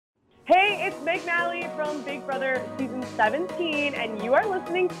it's Meg Natalie from Big Brother Season 17, and you are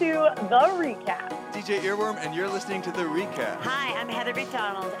listening to The Recap. DJ Earworm, and you're listening to The Recap. Hi, I'm Heather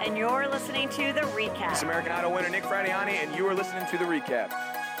McDonald, and you're listening to The Recap. It's American Idol winner Nick Fradiani, and you are listening to The Recap.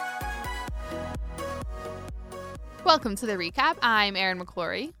 Welcome to The Recap. I'm Erin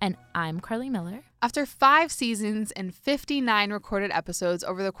McClory. And I'm Carly Miller. After 5 seasons and 59 recorded episodes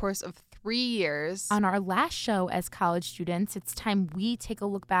over the course of 3 years. On our last show as college students, it's time we take a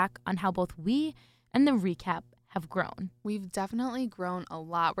look back on how both we and The Recap have grown. We've definitely grown a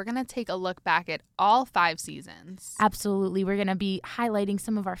lot. We're going to take a look back at all 5 seasons. Absolutely. We're going to be highlighting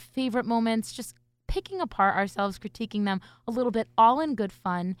some of our favorite moments, just picking apart ourselves, critiquing them a little bit, all in good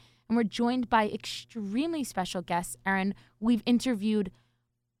fun. And we're joined by extremely special guests. Erin, we've interviewed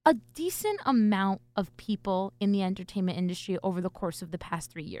a decent amount of people in the entertainment industry over the course of the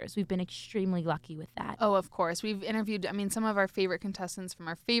past 3 years. We've been extremely lucky with that. Oh, of course. We've interviewed, some of our favorite contestants from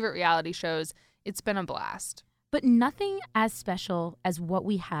our favorite reality shows. It's been a blast. But nothing as special as what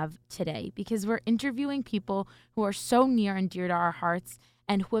we have today, because we're interviewing people who are so near and dear to our hearts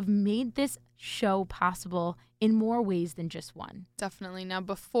and who have made this show possible in more ways than just one. Definitely. Now,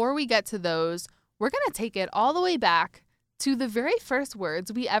 before we get to those, we're going to take it all the way back to the very first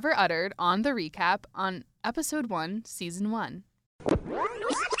words we ever uttered on The Recap on Episode 1, Season 1.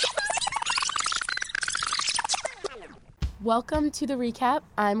 Welcome to The Recap.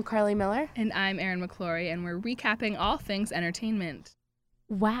 I'm Carly Miller. And I'm Erin McClory, and we're recapping all things entertainment.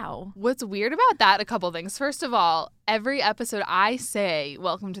 Wow. What's weird about that, a couple things. First of all, every episode I say,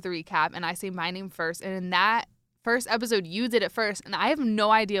 welcome to The Recap, and I say my name first. And in that first episode, you did it first, and I have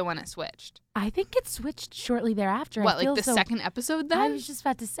no idea when it switched. I think it switched shortly thereafter. What, like the second episode then? I was just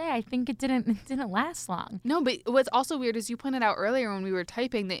about to say, I think it didn't last long. No, but what's also weird is you pointed out earlier when we were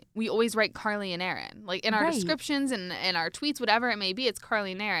typing that we always write Carly and Erin. Like in our descriptions and in our tweets, whatever it may be, it's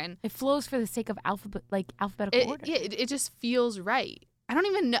Carly and Erin. It flows for the sake of alphabetical order. Yeah, it just feels right. I don't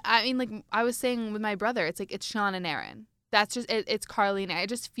even know. I was saying with my brother, it's like it's Sean and Erin. That's just, it's Carly and Erin. It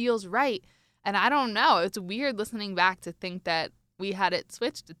just feels right. And I don't know. It's weird listening back to think that we had it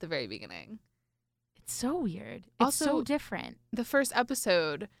switched at the very beginning. It's so weird. It's also so different. The first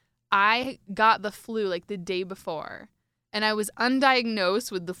episode, I got the flu like the day before. And I was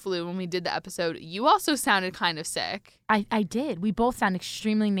undiagnosed with the flu when we did the episode. You also sounded kind of sick. I did. We both sound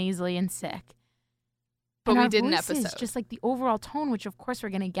extremely nasally and sick. But and we did an voices, episode. Just like the overall tone, which of course we're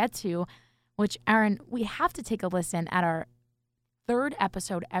going to get to, which, Erin, we have to take a listen at our third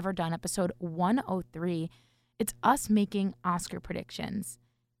episode ever done, episode 103. It's us making Oscar predictions.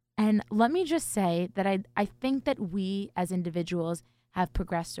 And let me just say that I think that we as individuals have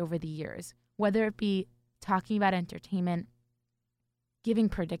progressed over the years, whether it be talking about entertainment, giving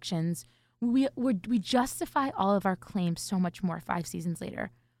predictions. We justify all of our claims so much more 5 seasons later.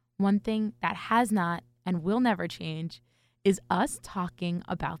 One thing that has not and will never change is us talking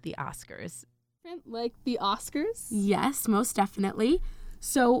about the Oscars. Like the Oscars? Yes, most definitely.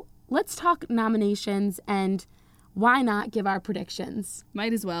 So let's talk nominations and why not give our predictions?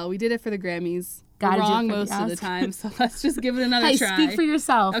 Might as well. We did it for the Grammys. Gotta We're do it wrong for the most of the Oscars. time, so let's just give it another try. Hey, speak for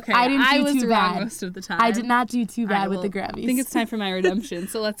yourself. Okay, I was do too wrong bad. most of the time. I did not do too bad with the Grammys. I think it's time for my redemption.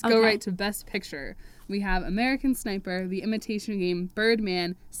 So let's go Okay. right to Best Picture. We have American Sniper, The Imitation Game,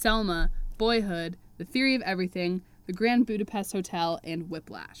 Birdman, Selma, Boyhood, The Theory of Everything, The Grand Budapest Hotel, and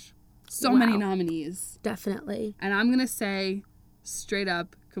Whiplash. So many nominees. Definitely. And I'm going to say, straight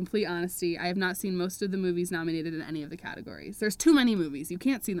up, complete honesty, I have not seen most of the movies nominated in any of the categories. There's too many movies. You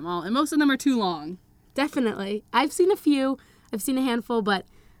can't see them all, and most of them are too long. Definitely. I've seen a few. I've seen a handful, but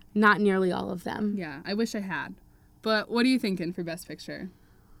not nearly all of them. Yeah, I wish I had. But what are you thinking for Best Picture?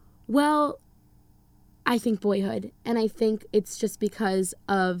 Well, I think Boyhood, and I think it's just because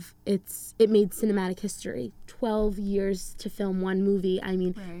of it made cinematic history. 12 years to film one movie. I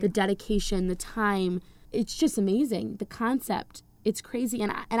mean, Right. The dedication, the time, it's just amazing. The concept, it's crazy,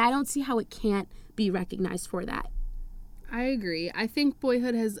 and I don't see how it can't be recognized for that. I agree. I think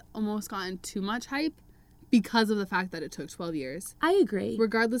Boyhood has almost gotten too much hype because of the fact that it took 12 years. I agree.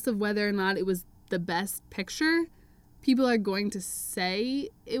 Regardless of whether or not it was the best picture, people are going to say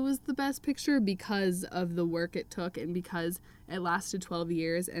it was the best picture because of the work it took and because it lasted 12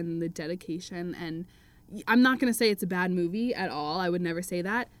 years and the dedication. And I'm not going to say it's a bad movie at all. I would never say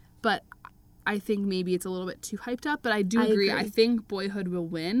that. But I think maybe it's a little bit too hyped up. But I do agree. I think Boyhood will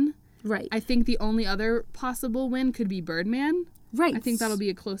win. Right. I think the only other possible win could be Birdman. Right. I think that'll be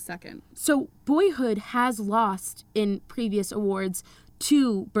a close second. So Boyhood has lost in previous awards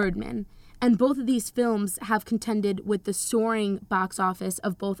to Birdman. And both of these films have contended with the soaring box office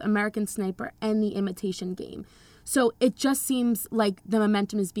of both American Sniper and The Imitation Game. So it just seems like the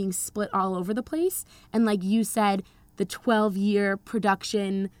momentum is being split all over the place. And like you said, the 12-year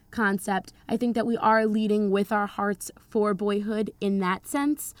production concept, I think that we are leading with our hearts for Boyhood in that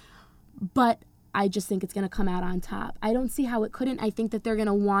sense. But I just think it's going to come out on top. I don't see how it couldn't. I think that they're going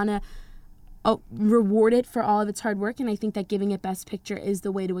to want to reward it for all of its hard work, and I think that giving it Best Picture is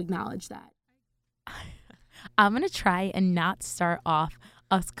the way to acknowledge that. I'm going to try and not start off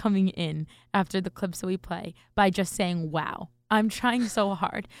us coming in after the clips that we play by just saying, wow. I'm trying so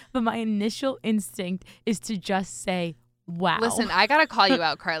hard, but my initial instinct is to just say, wow. Listen, I got to call you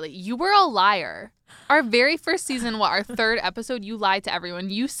out, Carly. You were a liar. Our very first season, our third episode, you lied to everyone.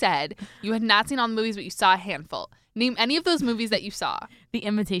 You said you had not seen all the movies, but you saw a handful. Name any of those movies that you saw. The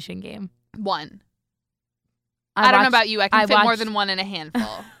Imitation Game. One. I don't know about you. I can fit more than one in a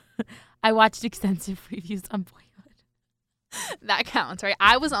handful. I watched extensive reviews on Boyhood. That counts, right?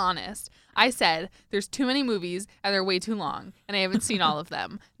 I was honest. I said there's too many movies and they're way too long, and I haven't seen all of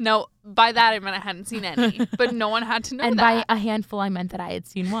them. No, by that I meant I hadn't seen any, but no one had to know and that. And by a handful, I meant that I had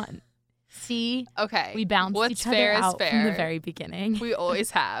seen one. See? Okay. We bounced each other out from the very beginning. We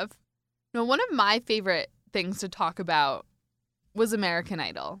always have. No, one of my favorite things to talk about was American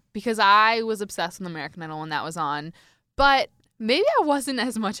Idol, because I was obsessed with American Idol when that was on, but maybe I wasn't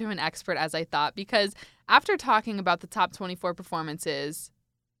as much of an expert as I thought, because after talking about the top 24 performances,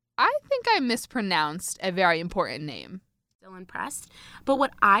 I think I mispronounced a very important name. Still impressed. But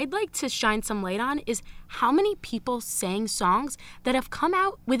what I'd like to shine some light on is how many people sang songs that have come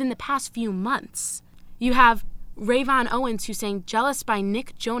out within the past few months. You have Rayvon Owens, who sang Jealous by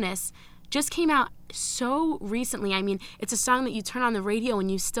Nick Jonas, just came out so recently. I mean, it's a song that you turn on the radio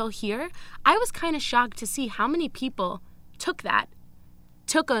and you still hear. I was kind of shocked to see how many people took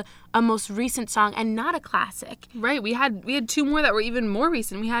a most recent song and not a classic. Right. We had two more that were even more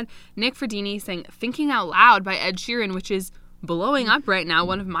recent. We had Nick Fradini sing Thinking Out Loud by Ed Sheeran, which is blowing up right now,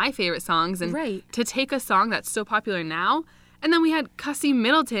 one of my favorite songs. And to take a song that's so popular now. And then we had Cussie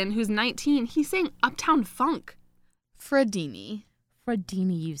Middleton, who's 19. He sang Uptown Funk. Fradini,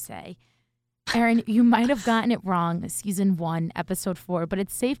 you say. Erin, you might have gotten it wrong, season 1, episode 4, but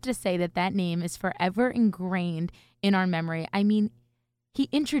it's safe to say that that name is forever ingrained in our memory. I mean, he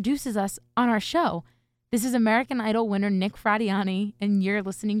introduces us on our show. This is American Idol winner Nick Fradiani, and you're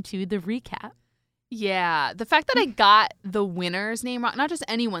listening to The Recap. Yeah, the fact that I got the winner's name wrong, not just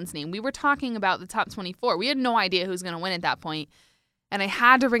anyone's name. We were talking about the top 24. We had no idea who was going to win at that point. And I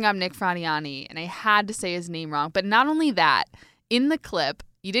had to bring up Nick Fradiani, and I had to say his name wrong. But not only that, in the clip,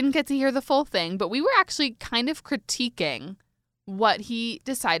 you didn't get to hear the full thing, but we were actually kind of critiquing what he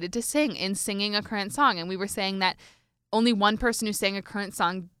decided to sing in singing a current song. And we were saying that only one person who sang a current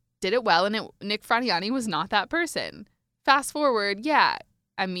song did it well, and Nick Fradiani was not that person. Fast forward,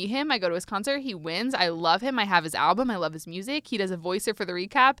 I meet him, I go to his concert, he wins, I love him, I have his album, I love his music, he does a voicer for The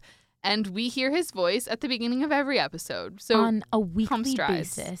Recap, and we hear his voice at the beginning of every episode. So on a weekly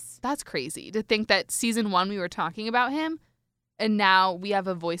basis. That's crazy to think that season 1 we were talking about him, and now we have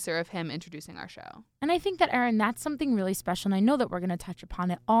a voicer of him introducing our show. And I think that, Erin, that's something really special, and I know that we're going to touch upon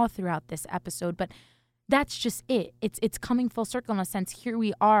it all throughout this episode, but that's just it. It's coming full circle in a sense. Here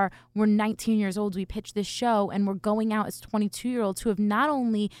we are. We're 19 years old. We pitched this show, and we're going out as 22-year-olds who have not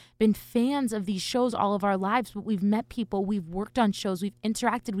only been fans of these shows all of our lives, but we've met people, we've worked on shows, we've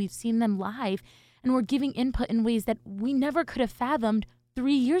interacted, we've seen them live, and we're giving input in ways that we never could have fathomed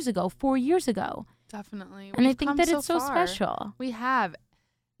 3 years ago, 4 years ago. Definitely. And I think that it's so special. We have.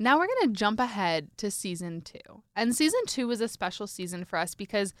 Now we're going to jump ahead to season 2. And season 2 was a special season for us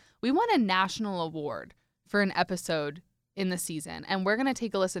because we won a national award for an episode in the season. And we're going to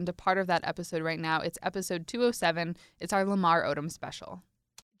take a listen to part of that episode right now. It's episode 207. It's our Lamar Odom special.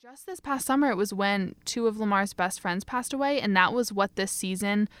 Just this past summer, it was when 2 of Lamar's best friends passed away. And that was what this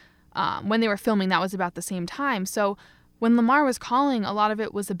season, when they were filming, that was about the same time. So when Lamar was calling, a lot of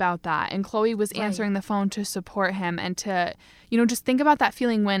it was about that. And Chloe was answering the phone to support him and to, just think about that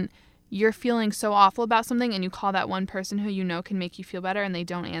feeling when you're feeling so awful about something and you call that one person who you know can make you feel better and they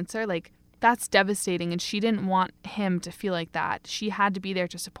don't answer. Like, that's devastating, and she didn't want him to feel like that. She had to be there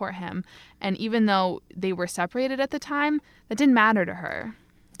to support him. And even though they were separated at the time, that didn't matter to her.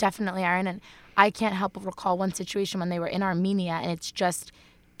 Definitely, Erin. And I can't help but recall one situation when they were in Armenia, and it's just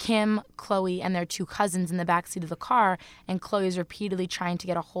Kim, Chloe, and their 2 cousins in the backseat of the car, and Chloe is repeatedly trying to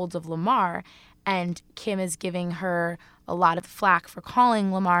get a hold of Lamar, and Kim is giving her a lot of flack for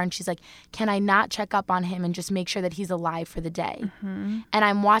calling Lamar, and she's like, can I not check up on him and just make sure that he's alive for the day? Mm-hmm. And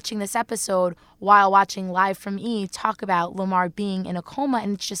I'm watching this episode while watching Live from E talk about Lamar being in a coma,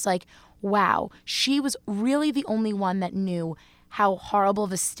 and it's just like, wow, she was really the only one that knew how horrible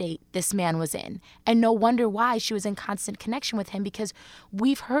of a state this man was in. And no wonder why she was in constant connection with him, because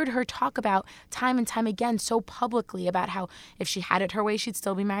we've heard her talk about time and time again so publicly about how if she had it her way, she'd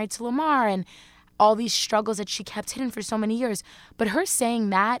still be married to Lamar, and all these struggles that she kept hidden for so many years. But her saying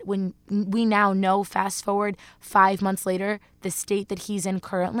that when we now know, fast forward 5 months later, the state that he's in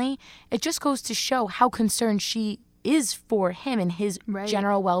currently, it just goes to show how concerned she is for him and his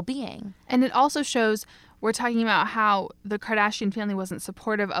general well-being. And it also shows, we're talking about how the Kardashian family wasn't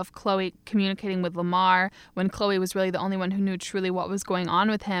supportive of Khloe communicating with Lamar when Khloe was really the only one who knew truly what was going on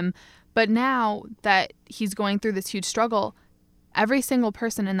with him. But now that he's going through this huge struggle, every single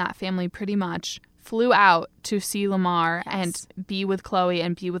person in that family pretty much flew out to see Lamar and be with Khloe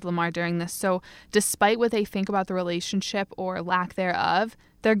and be with Lamar during this. So despite what they think about the relationship or lack thereof,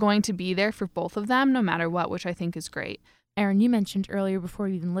 they're going to be there for both of them no matter what, which I think is great. Erin, you mentioned earlier before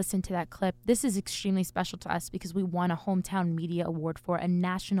we even listened to that clip, this is extremely special to us because we won a Hometown Media Award for a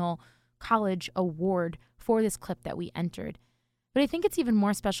national college award for this clip that we entered. But I think it's even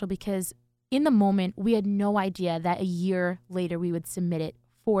more special because in the moment, we had no idea that a year later we would submit it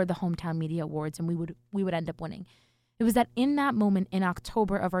for the Hometown Media Awards and we would end up winning. It was that in that moment in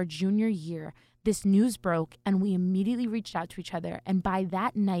October of our junior year, this news broke and we immediately reached out to each other. And by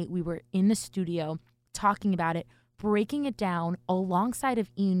that night, we were in the studio talking about it, breaking it down alongside of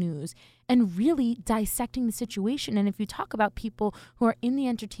E! News and really dissecting the situation. And if you talk about people who are in the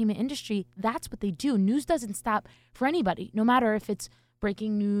entertainment industry, that's what they do. News doesn't stop for anybody, no matter if it's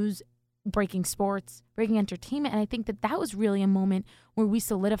breaking news, breaking sports, breaking entertainment. And I think that was really a moment where we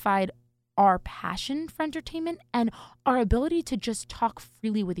solidified our passion for entertainment and our ability to just talk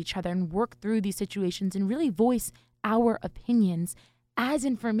freely with each other and work through these situations and really voice our opinions as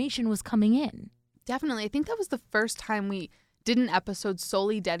information was coming in. Definitely. I think that was the first time we did an episode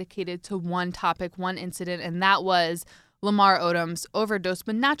solely dedicated to one topic, one incident, and that was Lamar Odom's overdose.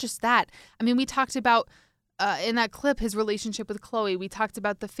 But not just that. I mean, we talked about in that clip his relationship with Khloe. We talked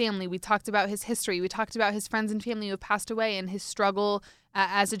about the family. We talked about his history. We talked about his friends and family who have passed away and his struggle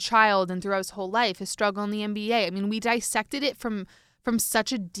as a child and throughout his whole life, his struggle in the NBA. I mean, we dissected it from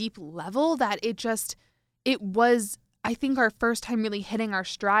such a deep level that it was, I think, our first time really hitting our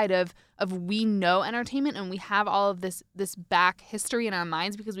stride of we know entertainment and we have all of this back history in our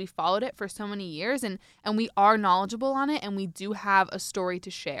minds because we followed it for so many years and we are knowledgeable on it and we do have a story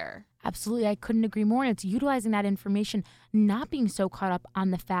to share. Absolutely. I couldn't agree more. And it's utilizing that information, not being so caught up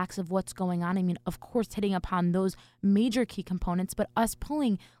on the facts of what's going on. I mean, of course, hitting upon those major key components, but us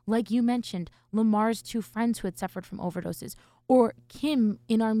pulling, like you mentioned, Lamar's two friends who had suffered from overdoses, or Kim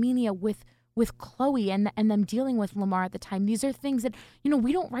in Armenia with Khloe and them dealing with Lamar at the time. These are things that,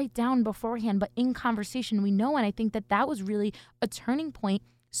 we don't write down beforehand, but in conversation we know. And I think that was really a turning point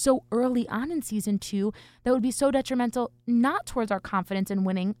so early on in season 2 that would be so detrimental, not towards our confidence in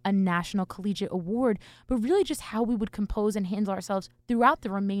winning a national collegiate award, but really just how we would compose and handle ourselves throughout the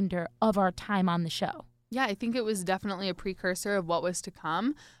remainder of our time on the show. Yeah, I think it was definitely a precursor of what was to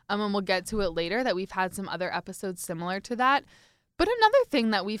come. And we'll get to it later that we've had some other episodes similar to that. But another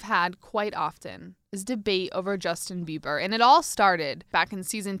thing that we've had quite often is debate over Justin Bieber. And it all started back in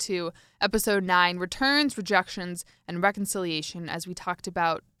season 2, episode 9, Returns, Rejections, and Reconciliation, as we talked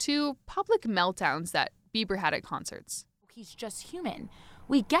about 2 public meltdowns that Bieber had at concerts. He's just human.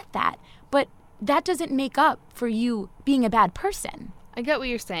 We get that. But that doesn't make up for you being a bad person. I get what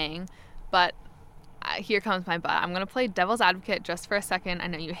you're saying, but here comes my but. I'm going to play devil's advocate just for a second. I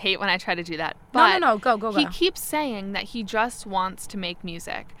know you hate when I try to do that. But no. Go. He keeps saying that he just wants to make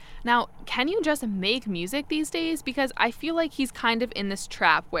music. Now, can you just make music these days? Because I feel like he's kind of in this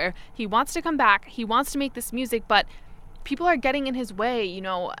trap where he wants to come back, he wants to make this music, but people are getting in his way,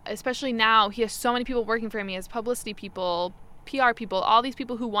 especially now. He has so many people working for him. He has publicity people, PR people, all these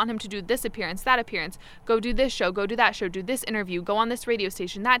people who want him to do this appearance, that appearance, go do this show, go do that show, do this interview, go on this radio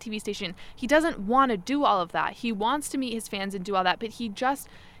station, that TV station. He doesn't want to do all of that. He wants to meet his fans and do all that, but he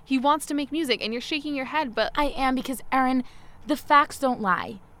wants to make music. And you're shaking your head, but I am, because Erin, the facts don't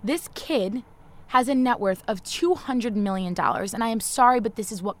lie. This kid has a net worth of $200 million. And I am sorry, but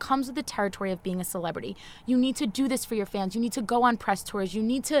this is what comes with the territory of being a celebrity. You need to do this for your fans. You need to go on press tours. You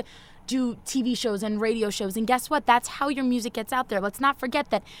need to do TV shows and radio shows. And guess what? That's how your music gets out there. Let's not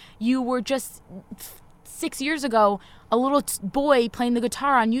forget that you were just 6 years ago a little boy playing the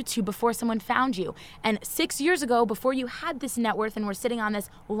guitar on YouTube before someone found you. And 6 years ago, before you had this net worth and were sitting on this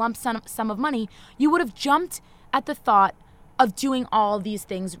lump sum of money, you would have jumped at the thought of doing all these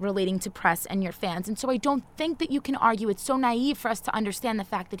things relating to press and your fans. And so I don't think that you can argue it's so naive for us to understand the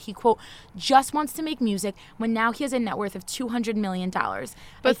fact that he, quote, just wants to make music when now he has a net worth of $200 million.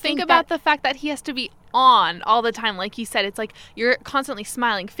 But think about the fact that he has to be on all the time. Like he said, it's like you're constantly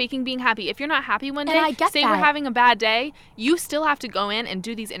smiling, faking being happy. If you're not happy one day, say we're having a bad day, you still have to go in and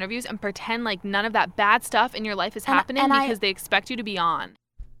do these interviews and pretend like none of that bad stuff in your life is happening because they expect you to be on.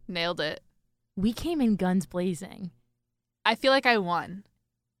 Nailed it. We came in guns blazing. I feel like I won.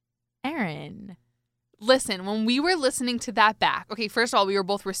 Erin. Listen, when we were listening to that back, okay, first of all, we were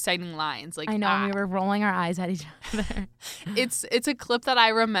both reciting lines. Like I know, we were rolling our eyes at each other. It's a clip that I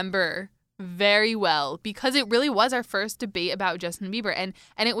remember very well because it really was our first debate about Justin Bieber. And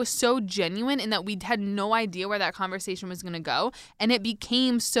it was so genuine in that we had no idea where that conversation was going to go. And it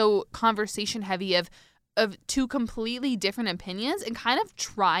became so conversation heavy of two completely different opinions and kind of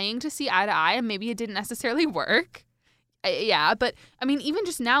trying to see eye to eye. And maybe it didn't necessarily work. Yeah, but I mean, even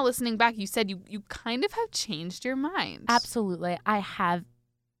just now listening back, you said you kind of have changed your mind. Absolutely. I have.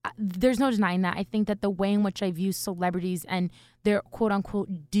 There's no denying that. I think that the way in which I view celebrities and their quote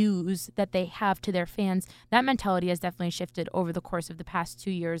unquote dues that they have to their fans, that mentality has definitely shifted over the course of the past 2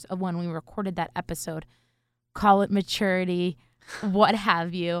 years of when we recorded that episode. Call it maturity, what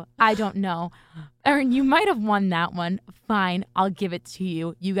have you. I don't know. Erin, you might have won that one. Fine, I'll give it to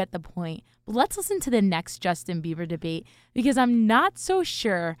you. You get the point. But let's listen to the next Justin Bieber debate because I'm not so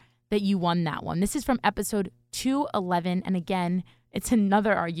sure that you won that one. This is from episode 211. And again, it's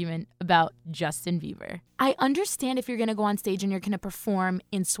another argument about Justin Bieber. I understand if you're going to go on stage and you're going to perform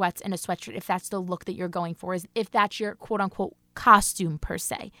in sweats and a sweatshirt, if that's the look that you're going for, if that's your quote-unquote costume per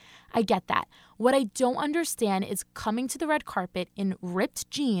se. I get that. What I don't understand is coming to the red carpet in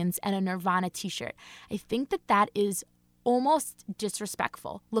ripped jeans and a Nirvana t-shirt. I think that is almost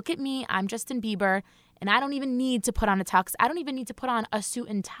disrespectful. Look at me. I'm Justin Bieber, and I don't even need to put on a tux. I don't even need to put on a suit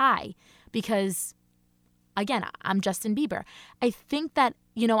and tie because, again, I'm Justin Bieber. I think that,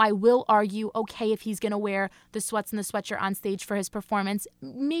 I will argue, okay, if he's going to wear the sweats and the sweatshirt on stage for his performance,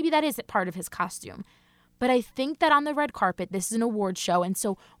 maybe that is part of his costume. But I think that on the red carpet, this is an award show, and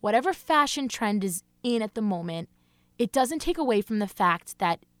so whatever fashion trend is in at the moment, it doesn't take away from the fact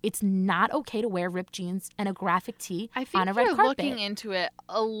that it's not okay to wear ripped jeans and a graphic tee on a red carpet. I think you're looking into it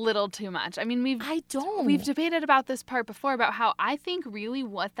a little too much. I mean, we've debated about this part before about how I think really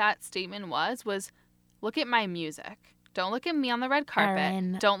what that statement was look at my music. Don't look at me on the red carpet.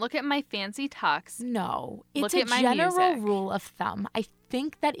 Erin. Don't look at my fancy tux. No, it's look a at my general music. rule of thumb. I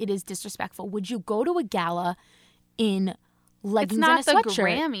think that it is disrespectful. Would you go to a gala in leggings and a sweatshirt? It's not the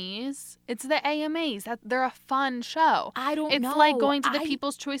Grammys. It's the AMAs. They're a fun show. I don't know. It's like going to the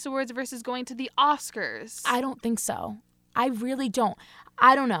People's Choice Awards versus going to the Oscars. I don't think so. I really don't.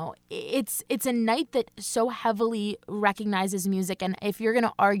 I don't know. It's a night that so heavily recognizes music. And if you're going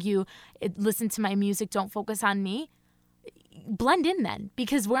to argue, listen to my music, don't focus on me, blend in then.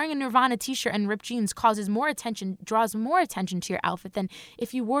 Because wearing a Nirvana t-shirt and ripped jeans draws more attention to your outfit than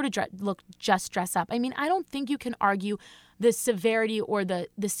if you were to dress up. I mean, I don't think you can argue the severity or the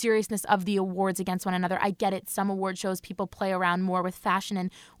seriousness of the awards against one another. I get it. Some award shows people play around more with fashion,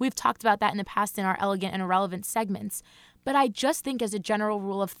 and we've talked about that in the past in our Elegant and Irrelevant segments. But I just think as a general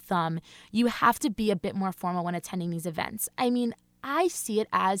rule of thumb, you have to be a bit more formal when attending these events. I mean, I see it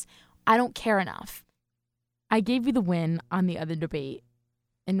as I don't care enough. I gave you the win on the other debate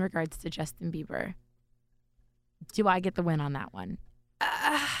in regards to Justin Bieber. Do I get the win on that one?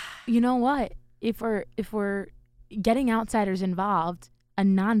 You know what? If we're getting outsiders involved, a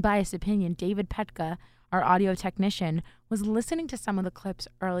non-biased opinion, David Petka, our audio technician, was listening to some of the clips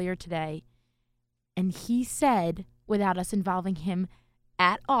earlier today, and he said, without us involving him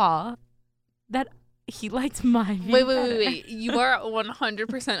at all, that he liked my view. Wait. You are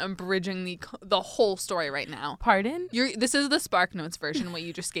 100% abridging the whole story right now. Pardon? This is the Spark Notes version, what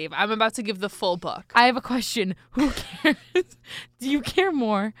you just gave. I'm about to give the full book. I have a question. Who cares? Do you care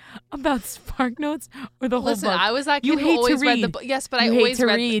more about Spark Notes or the whole book? I was that kid who always read the book. Yes, but I always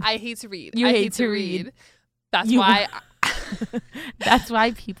read. I hate to read. You hate to read. That's why. That's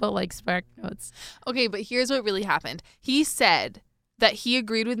why people like Spark Notes. Okay, but here's what really happened. He said that he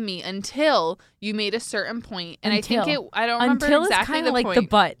agreed with me until you made a certain point, and I don't remember until exactly it's kind the of like point. the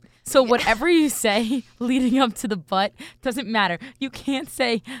butt. So whatever you say leading up to the butt doesn't matter. You can't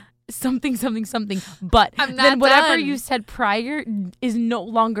say something, but I'm not then whatever done. you said prior is no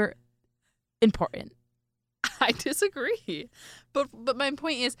longer important. I disagree. But my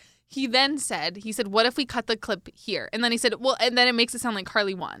point is, he said, what if we cut the clip here? And then he said, well, and then it makes it sound like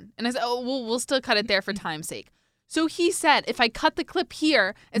Carly won. And I said, oh, we'll still cut it there for time's sake. So he said, if I cut the clip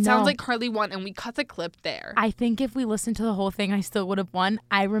here, it sounds No. like Carly won, and we cut the clip there. I think if we listened to the whole thing, I still would have won.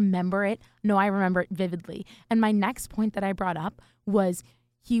 I remember it. No, I remember it vividly. And my next point that I brought up was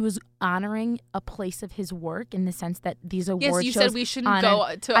he was honoring a place of his work in the sense that these award shows. Yes, you said we shouldn't honor-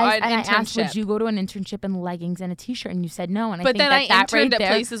 go to an and I internship. asked, would you go to an internship in leggings and a T-shirt? And you said no. And I But think then I that interned right at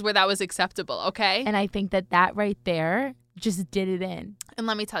there, places where that was acceptable, okay? and I think that right there just did it in. And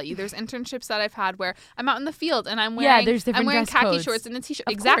let me tell you, there's internships that I've had where I'm out in the field and I'm wearing, there's different I'm wearing dress khaki codes. shorts and a t-shirt.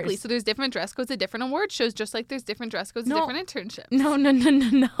 Of Exactly. course. So there's different dress codes at different award shows, just like there's different dress codes at No. different internships.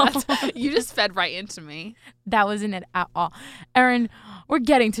 No. You just fed right into me. That wasn't it at all. Erin, we're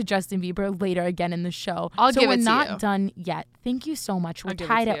getting to Justin Bieber later again in the show. I'll so give we're it to not you. done yet. Thank you so much. I'll give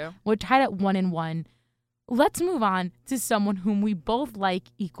it to you. We're tied at 1-1. Let's move on to someone whom we both like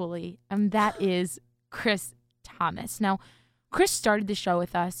equally, and that is Chris Thomas. Now, Chris started the show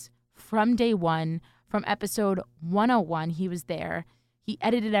with us from day one. From episode 101, he was there. He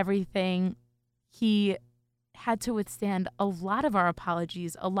edited everything. He had to withstand a lot of our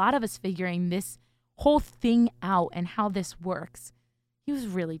apologies, a lot of us figuring this whole thing out and how this works. He was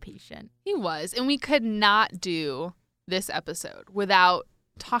really patient. He was. And we could not do this episode without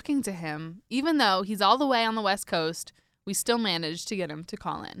talking to him. Even though he's all the way on the West Coast, we still managed to get him to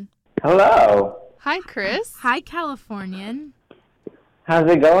call in. Hello. Hi, Chris. Hi, Californian. How's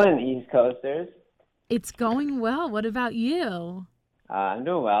it going, East Coasters? It's going well. What about you? I'm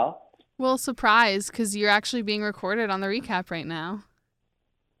doing well. Well, surprise, because you're actually being recorded on the recap right now.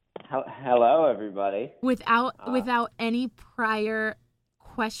 Hello, everybody. Without any prior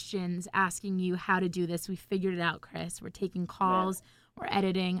questions asking you how to do this, we figured it out, Chris. We're taking calls, we're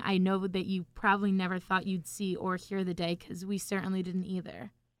editing. I know that you probably never thought you'd see or hear the day because we certainly didn't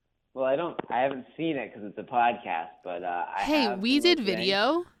either. Well, I haven't seen it because it's a podcast, but Hey, we did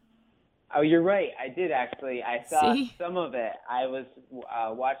video. Oh, you're right. I did actually. I saw See? some of it. I was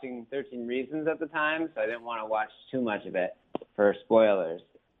watching 13 Reasons at the time, so I didn't want to watch too much of it for spoilers.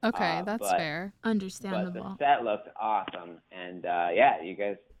 Okay, that's fair. Understandable. But the set looked awesome, and yeah, you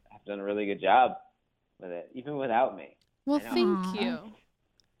guys have done a really good job with it, even without me. Well, I know. thank Aw. you.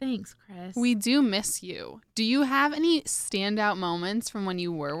 Thanks, Chris. We do miss you. Do you have any standout moments from when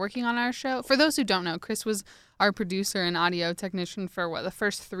you were working on our show? For those who don't know, Chris was our producer and audio technician for the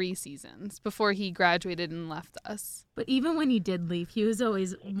first 3 seasons before he graduated and left us. But even when he did leave, he was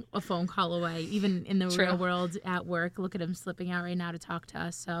always a phone call away, even in the True. real world at work. Look at him slipping out right now to talk to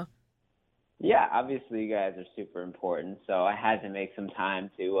us. So Yeah, obviously you guys are super important, so I had to make some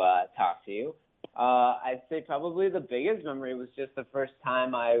time to talk to you. I'd say probably the biggest memory was just the first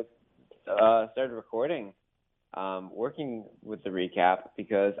time I started recording, working with the recap,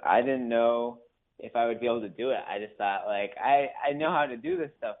 because I didn't know if I would be able to do it. I just thought, like, I know how to do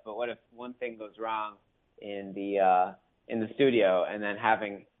this stuff, but what if one thing goes wrong in the studio, and then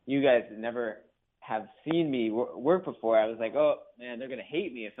having you guys never have seen me work before, I was like, oh man, they're gonna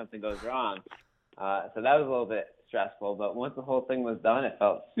hate me if something goes wrong. So that was a little bit stressful, but once the whole thing was done, it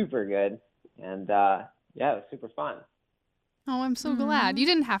felt super good. And, yeah, it was super fun. Oh, I'm so glad. You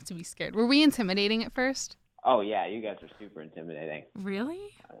didn't have to be scared. Were we intimidating at first? Oh, yeah, you guys were super intimidating.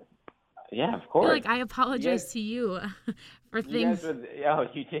 really? Yeah, of I feel course. like I apologize to you for You things. guys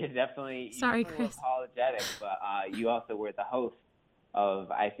you did definitely. Sorry, you definitely were Chris. apologetic, but you also were the host of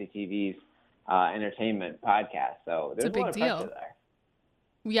ICTV's entertainment podcast, so there's a big lot of deal. pressure there.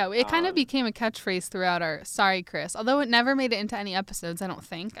 Yeah, it kind of became a catchphrase throughout our Sorry, Chris. Although it never made it into any episodes, I don't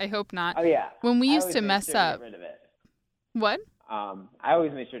think. I hope not. Oh yeah. When we I used always to made mess sure to up. get rid of it. What? I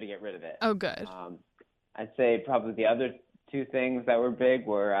always made sure to get rid of it. Oh, good. I'd say probably the other 2 things that were big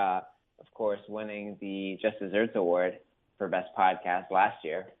were, of course, winning the Just Desserts Award for Best Podcast last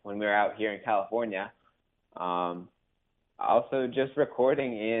year when we were out here in California. Also, just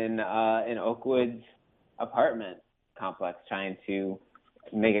recording in Oakwood's apartment complex, trying to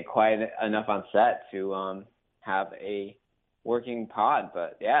make it quiet enough on set to have a working pod.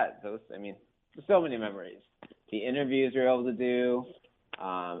 But yeah, there's so many memories. The interviews we were able to do,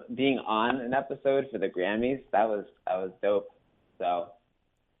 being on an episode for the Grammys, that was dope. So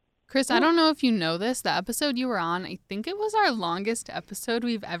Chris, I don't know if you know this. The episode you were on, I think it was our longest episode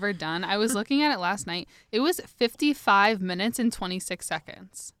we've ever done. I was looking at it last night. It was 55 minutes and 26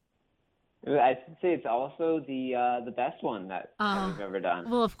 seconds. I should say it's also the best one that we've ever done.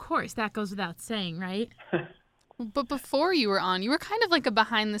 Well, of course, that goes without saying, right? But before you were on, you were kind of like a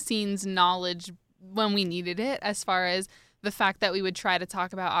behind-the-scenes knowledge when we needed it, as far as the fact that we would try to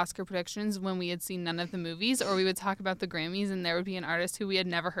talk about Oscar predictions when we had seen none of the movies, or we would talk about the Grammys and there would be an artist who we had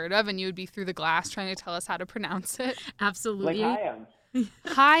never heard of, and you would be through the glass trying to tell us how to pronounce it. Absolutely. Like I am.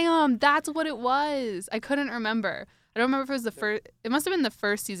 Hi, that's what it was. I couldn't remember. I don't remember if it was the first. It must have been the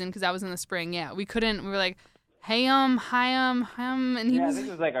first season because that was in the spring. Yeah, we were like, hey, hi, and he Yeah, I was. think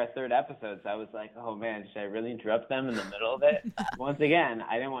it was like our third episode, so I was like, oh man, should I really interrupt them in the middle of it? Once again,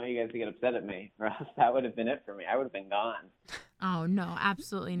 I didn't want you guys to get upset at me, or else that would have been it for me. I would have been gone. Oh no,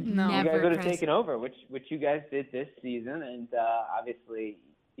 absolutely No. never. You guys would have Chris. taken over, which you guys did this season, and obviously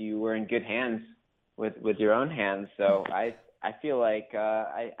you were in good hands with your own hands. So I feel like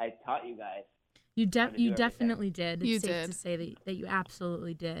I taught you guys. You everything. definitely did. It's You safe did. to say that you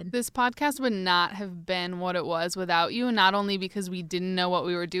absolutely did. This podcast would not have been what it was without you, not only because we didn't know what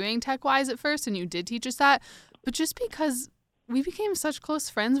we were doing tech-wise at first, and you did teach us that, but just because we became such close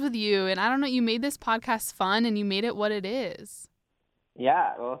friends with you, and I don't know, you made this podcast fun, and you made it what it is.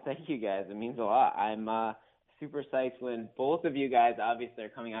 Yeah, well, thank you guys. It means a lot. I'm super psyched when both of you guys obviously are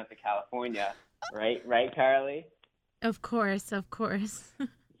coming out to California, right? Right, Carly? Of course.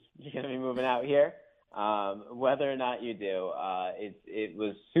 You're going to be moving out here. Whether or not you do, it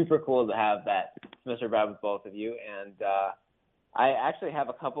was super cool to have that semester abroad with both of you. And I actually have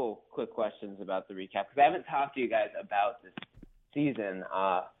a couple quick questions about the recap because I haven't talked to you guys about this season.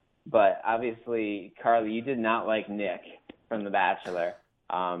 But obviously, Carly, you did not like Nick from The Bachelor.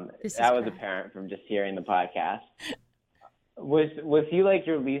 That was apparent from just hearing the podcast. Was he like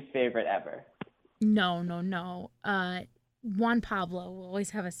your least favorite ever? No. Juan Pablo will always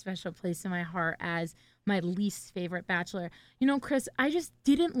have a special place in my heart as my least favorite Bachelor. You know, Chris, I just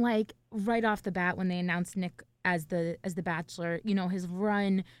didn't like right off the bat when they announced Nick as the Bachelor, you know, his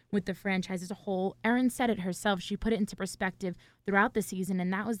run with the franchise as a whole. Erin said it herself. She put it into perspective throughout the season,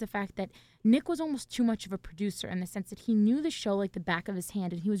 and that was the fact that Nick was almost too much of a producer in the sense that he knew the show like the back of his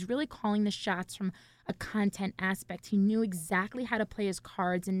hand, and he was really calling the shots from a content aspect. He knew exactly how to play his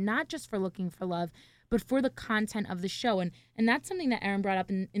cards, and not just for looking for love, but for the content of the show. And that's something that Erin brought up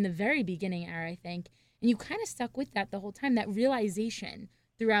in the very beginning, I think. And you kind of stuck with that the whole time, that realization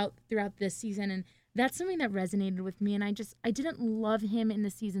throughout this season. And that's something that resonated with me. And I didn't love him in the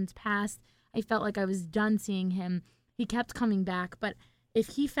seasons past. I felt like I was done seeing him. He kept coming back. But if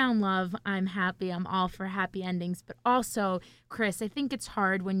he found love, I'm happy. I'm all for happy endings. But also, Chris, I think it's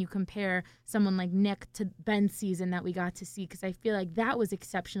hard when you compare someone like Nick to Ben's season that we got to see, because I feel like that was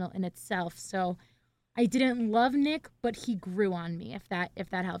exceptional in itself. So I didn't love Nick, but he grew on me, if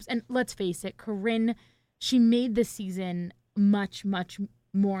that helps. And let's face it, Corinne, she made this season much, much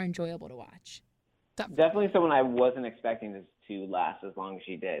more enjoyable to watch. Definitely someone I wasn't expecting this to last as long as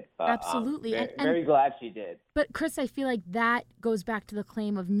she did. But, Absolutely. Very glad she did. But Chris, I feel like that goes back to the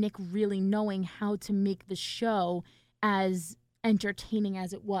claim of Nick really knowing how to make the show as entertaining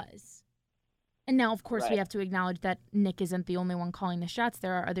as it was. And now, of course, we have to acknowledge that Nick isn't the only one calling the shots.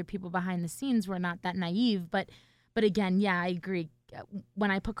 There are other people behind the scenes who are not that naive. But again, yeah, I agree.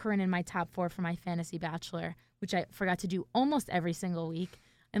 When I put Corinne in my top 4 for my fantasy Bachelor, which I forgot to do almost every single week,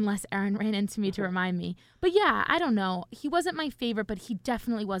 unless Erin ran into me to remind me. But yeah, I don't know. He wasn't my favorite, but he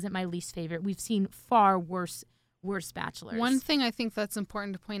definitely wasn't my least favorite. We've seen far worse Bachelors. One thing I think that's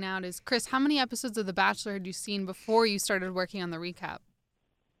important to point out is, Chris, how many episodes of The Bachelor had you seen before you started working on the recap?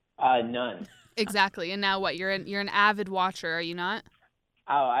 None. Exactly. And now what? You're an avid watcher, are you not?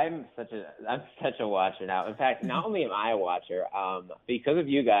 Oh, I'm such a watcher now. In fact, not only am I a watcher, because of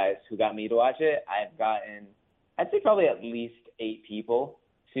you guys who got me to watch it, I've gotten, I'd say probably at least 8 people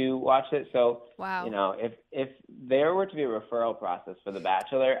to watch it. So, wow. You know, if there were to be a referral process for The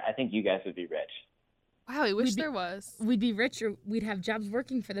Bachelor, I think you guys would be rich. Wow, I wish there was. We'd be rich, or we'd have jobs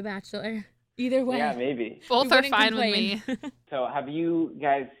working for The Bachelor. Either way. Yeah, maybe. Both are fine with me. So have you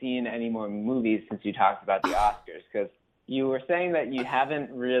guys seen any more movies since you talked about the Oscars? Because you were saying that you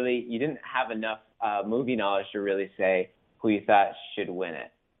didn't have enough movie knowledge to really say who you thought should win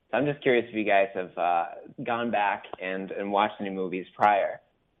it. So I'm just curious if you guys have gone back and watched any movies prior.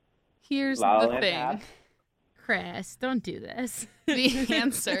 Here's La La the Land thing. perhaps? Chris, don't do this. The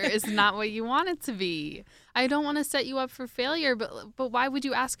answer is not what you want it to be. I don't want to set you up for failure, but why would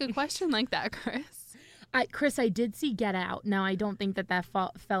you ask a question like that, Chris? Chris, I did see Get Out. Now, I don't think that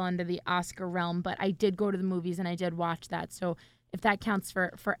fell under the Oscar realm, but I did go to the movies and I did watch that. So if that counts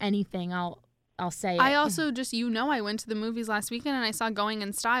for anything, I'll say it. I also I went to the movies last weekend and I saw Going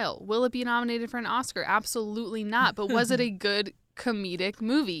in Style. Will it be nominated for an Oscar? Absolutely not. But was it a good comedic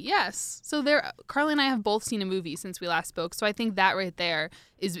movie? Yes. So Carly and I have both seen a movie since we last spoke. So I think that right there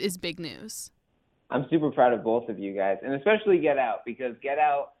is big news. I'm super proud of both of you guys, and especially Get Out, because Get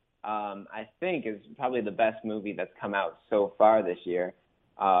Out, I think, is probably the best movie that's come out so far this year.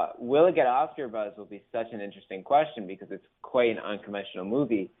 Will it get Oscar buzz will be such an interesting question because it's quite an unconventional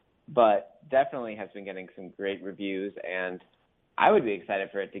movie, but definitely has been getting some great reviews, and I would be excited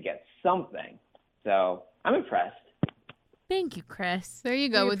for it to get something. So I'm impressed. Thank you, Chris. There you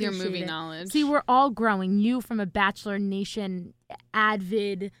go We with your appreciate movie it. knowledge. See, we're all growing. You from a Bachelor Nation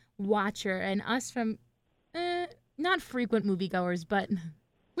avid watcher, and us from not frequent moviegoers, but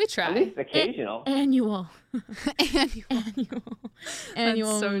we try. At least occasional. Annual so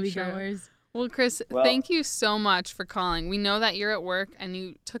moviegoers. Well, Chris, thank you so much for calling. We know that you're at work and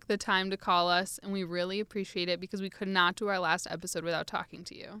you took the time to call us, and we really appreciate it because we could not do our last episode without talking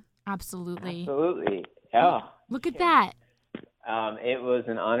to you. Absolutely. Yeah. Look at that. It was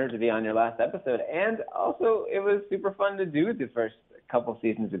an honor to be on your last episode, and also it was super fun to do the first couple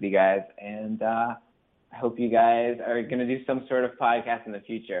seasons with you guys, and I hope you guys are going to do some sort of podcast in the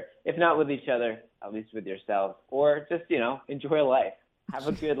future. If not with each other, at least with yourselves, or just, enjoy life. Have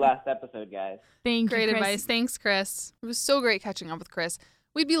a good last episode, guys. Thank you, Great Chris. advice. Thanks, Chris. It was so great catching up with Chris.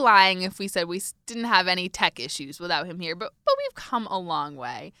 We'd be lying if we said we didn't have any tech issues without him here, but we've come a long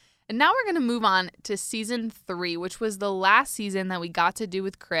way. And now we're going to move on to season 3, which was the last season that we got to do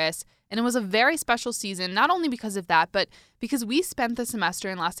with Chris. And it was a very special season, not only because of that, but because we spent the semester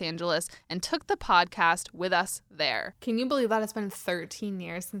in Los Angeles and took the podcast with us there. Can you believe that it's been 13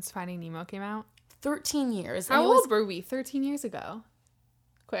 years since Finding Nemo came out? 13 years. How old were we 13 years ago?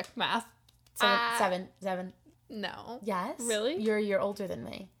 Quick math. Seven. No. Yes. Really? You're a year older than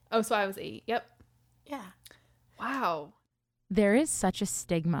me. Oh, so I was 8. Yep. Yeah. Wow. There is such a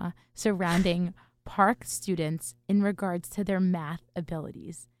stigma surrounding Park students in regards to their math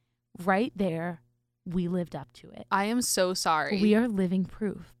abilities. Right there, we lived up to it. I am so sorry. We are living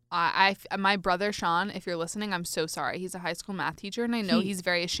proof. My brother Sean, if you're listening, I'm so sorry. He's a high school math teacher, and I know he's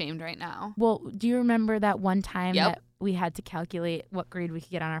very ashamed right now. Well, do you remember that one time Yep. that we had to calculate what grade we could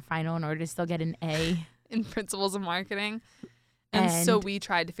get on our final in order to still get an A? In Principles of Marketing. And so we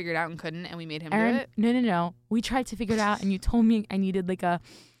tried to figure it out and couldn't, and we made him Erin, do it. No. We tried to figure it out, and you told me I needed like a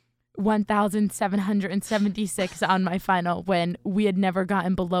 1,776 on my final when we had never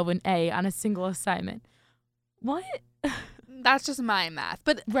gotten below an A on a single assignment. What? That's just my math.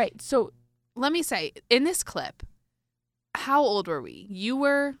 But right, so let me say, in this clip, how old were we? You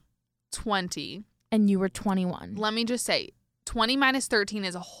were 20. And you were 21. Let me just say, 20 minus 13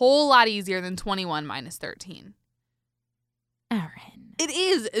 is a whole lot easier than 21 minus 13. Erin. It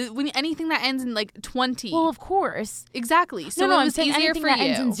is. When anything that ends in like 20. Well, of course. Exactly. So no, it I'm was saying easier anything for that you.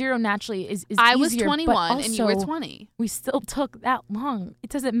 ends in 0 naturally is I was easier, 21 and you were 20. We still took that long. It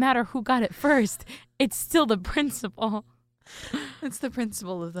doesn't matter who got it first. It's still the principle. It's the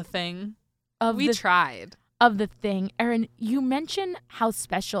principle of the thing. We tried. Of the thing. Erin, you mentioned how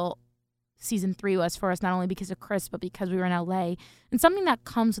special season 3 was for us, not only because of Chris, but because we were in LA. And something that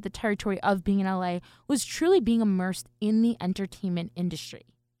comes with the territory of being in LA was truly being immersed in the entertainment industry.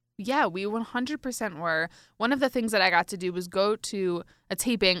 Yeah, we 100% were. One of the things that I got to do was go to a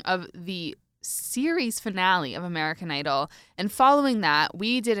taping of the series finale of American Idol. And following that,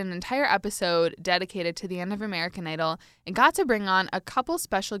 we did an entire episode dedicated to the end of American Idol and got to bring on a couple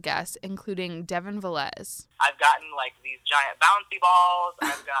special guests, including Devin Velez. I've gotten like these giant bouncy balls.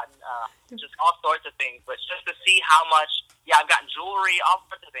 I've gotten just all sorts of things. But just to see how much, I've gotten jewelry, all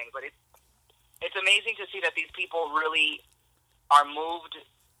sorts of things. But it's amazing to see that these people really are moved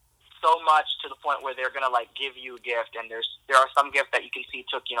so much to the point where they're gonna like give you a gift, and there are some gifts that you can see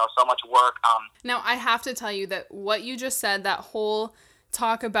took so much work. Now I have to tell you that what you just said, that whole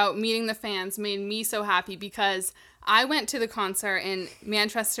talk about meeting the fans, made me so happy because I went to the concert in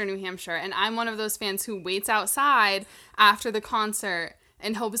Manchester, New Hampshire, and I'm one of those fans who waits outside after the concert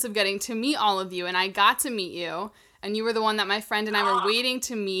in hopes of getting to meet all of you, and I got to meet you. And you were the one that my friend and I were waiting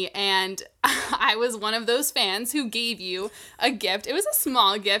to meet. And I was one of those fans who gave you a gift. It was a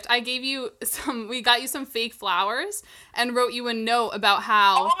small gift. We got you some fake flowers and wrote you a note about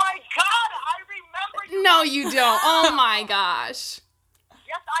how. Oh my God, I remember you. No, you don't. Oh my gosh.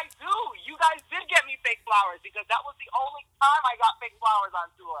 Yes, I do. You guys did get me fake flowers because that was the only time I got fake flowers on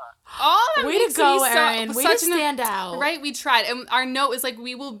tour. Oh, that way makes to go, me Erin. Way to stand out. Right, we tried. And our note is like,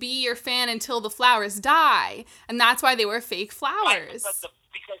 we will be your fan until the flowers die. And that's why they were fake flowers. Right,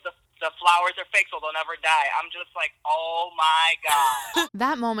 because the flowers are fake, so they'll never die. I'm just like, oh my God.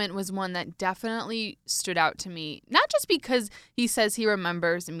 That moment was one that definitely stood out to me. Not just because he says he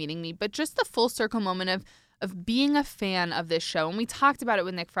remembers meeting me, but just the full circle moment of being a fan of this show. And we talked about it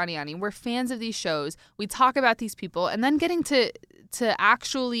with Nick Fradiani. We're fans of these shows. We talk about these people, and then getting to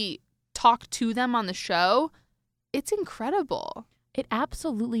actually talk to them on the show, it's incredible. It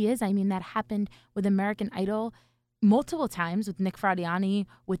absolutely is. I mean, that happened with American Idol multiple times with Nick Fradiani,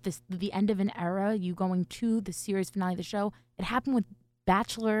 with the end of an era, you going to the series finale of the show. It happened with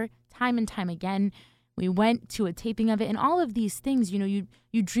Bachelor time and time again. We went to a taping of it, and all of these things, you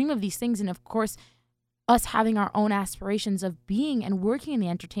dream of these things. And of course, us having our own aspirations of being and working in the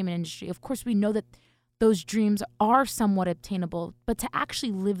entertainment industry, of course, we know that those dreams are somewhat obtainable, but to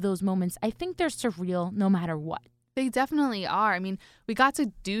actually live those moments, I think they're surreal no matter what. They definitely are. I mean, we got to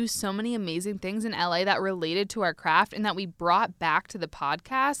do so many amazing things in LA that related to our craft and that we brought back to the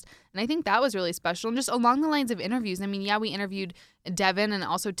podcast. And I think that was really special. And just along the lines of interviews, I mean, yeah, we interviewed Devin and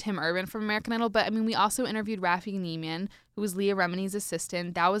also Tim Urban from American Idol, but I mean, we also interviewed Rafi Neiman, who was Leah Remini's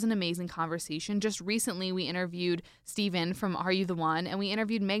assistant. That was an amazing conversation. Just recently, we interviewed Steven from Are You the One? And we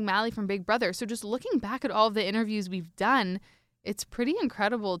interviewed Meg Malley from Big Brother. So just looking back at all of the interviews we've done, it's pretty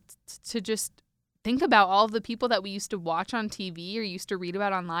incredible to just think about all of the people that we used to watch on TV or used to read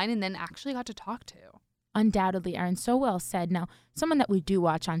about online and then actually got to talk to. Undoubtedly, Erin, so well said. Now, someone that we do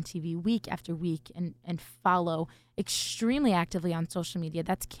watch on TV week after week and follow extremely actively on social media,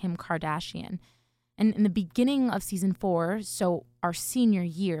 that's Kim Kardashian. And in the beginning of season 4, so our senior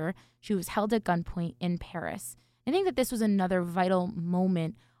year, she was held at gunpoint in Paris. I think that this was another vital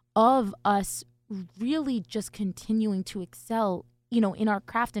moment of us really just continuing to excel, in our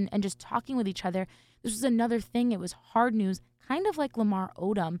craft and just talking with each other. This was another thing. It was hard news, kind of like Lamar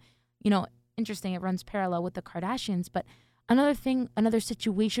Odom. Interesting, it runs parallel with the Kardashians, but another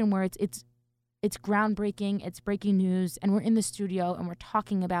situation where it's groundbreaking, it's breaking news, and we're in the studio and we're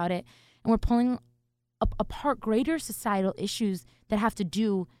talking about it, and we're pulling apart greater societal issues that have to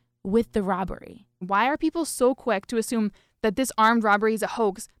do with the robbery. Why are people so quick to assume that this armed robbery is a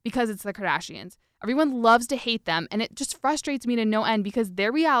hoax because it's the Kardashians? Everyone loves to hate them, and it just frustrates me to no end because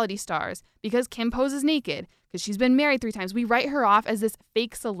they're reality stars, because Kim poses naked, because she's been married 3 times. We write her off as this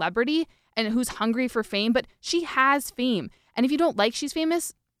fake celebrity and who's hungry for fame, but she has fame. And if you don't like she's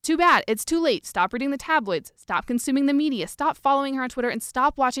famous, too bad. It's too late. Stop reading the tabloids. Stop consuming the media. Stop following her on Twitter and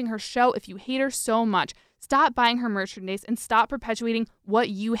stop watching her show if you hate her so much. Stop buying her merchandise and stop perpetuating what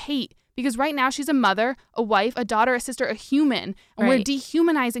you hate. Because right now she's a mother, a wife, a daughter, a sister, a human. And we're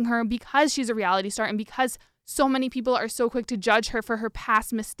dehumanizing her because she's a reality star and because so many people are so quick to judge her for her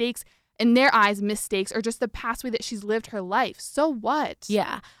past mistakes. In their eyes, mistakes are just the past way that she's lived her life. So what?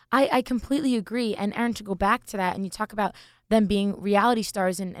 Yeah, I completely agree. And Erin, to go back to that, and you talk about them being reality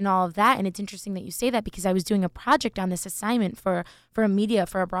stars and all of that. And it's interesting that you say that because I was doing a project on this assignment for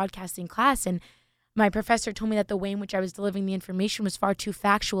a broadcasting class. And my professor told me that the way in which I was delivering the information was far too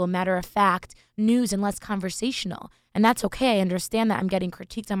factual, matter-of-fact news, and less conversational. And that's okay. I understand that I'm getting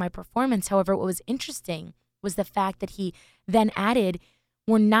critiqued on my performance. However, what was interesting was the fact that he then added,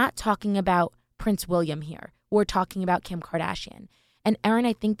 we're not talking about Prince William here. We're talking about Kim Kardashian. And Erin,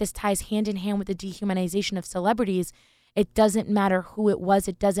 I think this ties hand in hand with the dehumanization of celebrities. It doesn't matter who it was.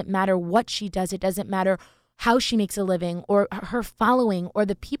 It doesn't matter what she does. It doesn't matter how she makes a living or her following or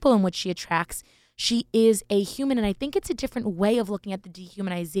the people in which she attracts. She is a human, and I think it's a different way of looking at the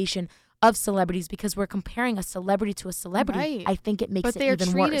dehumanization of celebrities because we're comparing a celebrity to a celebrity. Right. I think it makes it even worse.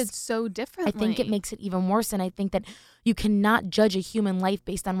 But they're treated so differently. I think it makes it even worse, and I think that you cannot judge a human life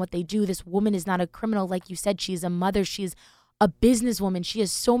based on what they do. This woman is not a criminal, like you said. She is a mother. She is a businesswoman. She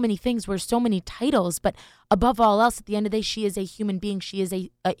has so many things, wears so many titles, but above all else, at the end of the day, she is a human being. She is a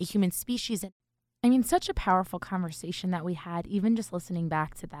human species. I mean, such a powerful conversation that we had, even just listening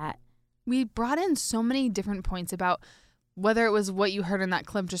back to that. We brought in so many different points about whether it was what you heard in that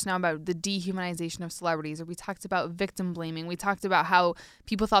clip just now about the dehumanization of celebrities, or we talked about victim blaming. We talked about how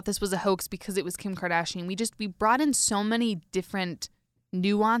people thought this was a hoax because it was Kim Kardashian. We brought in so many different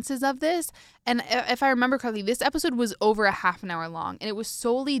nuances of this. And if I remember correctly, this episode was over a half an hour long, and it was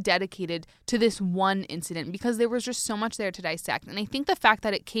solely dedicated to this one incident because there was just so much there to dissect. And I think the fact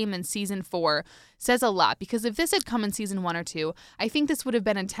that it came in season 4 says a lot, because if this had come in season 1 or 2, I think this would have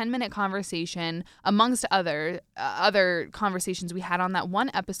been a 10-minute conversation amongst other conversations we had on that one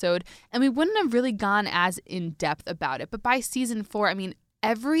episode, and we wouldn't have really gone as in depth about it. But by season 4, I mean,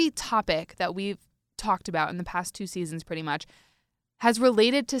 every topic that we've talked about in the past 2 seasons pretty much has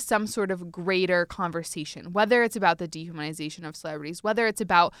related to some sort of greater conversation, whether it's about the dehumanization of celebrities, whether it's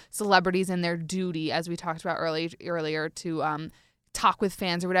about celebrities and their duty, as we talked about earlier, to talk with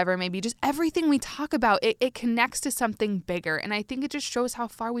fans or whatever it may be. Just everything we talk about, it connects to something bigger. And I think it just shows how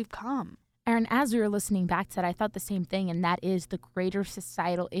far we've come. Erin, as we were listening back to that, I thought the same thing, and that is the greater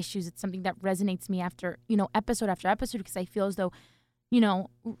societal issues. It's something that resonates me after, episode after episode, because I feel as though,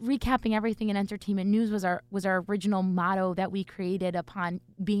 recapping everything in entertainment news was our original motto that we created upon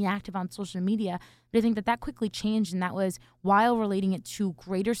being active on social media. But I think that quickly changed, and that was while relating it to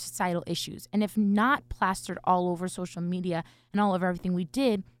greater societal issues. And if not plastered all over social media and all over everything we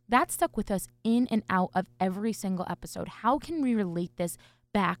did, that stuck with us in and out of every single episode. How can we relate this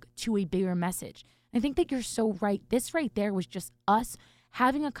back to a bigger message? I think that you're so right. This right there was just us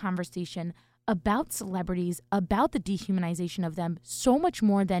having a conversation about celebrities, about the dehumanization of them, so much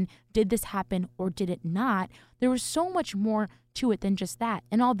more than did this happen or did it not. There was so much more to it than just that.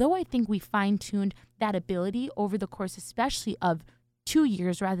 And although I think we fine-tuned that ability over the course especially of 2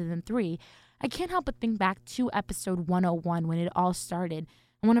 years rather than 3, I can't help but think back to episode 101 when it all started.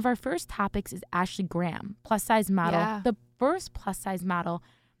 And one of our first topics is Ashley Graham, plus-size model, the first plus-size model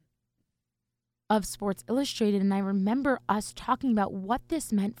of Sports Illustrated. And I remember us talking about what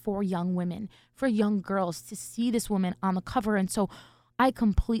this meant for young women, for young girls to see this woman on the cover. And so I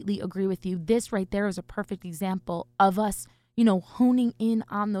completely agree with you. This right there is a perfect example of us, honing in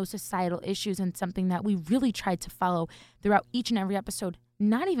on those societal issues, and something that we really tried to follow throughout each and every episode.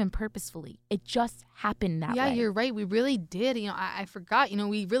 Not even purposefully. It just happened that way. Yeah, you're right. We really did. I forgot.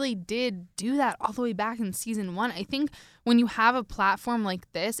 We really did do that all the way back in season 1. I think when you have a platform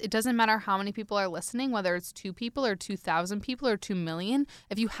like this, it doesn't matter how many people are listening, whether it's 2 people or 2,000 people or 2 million.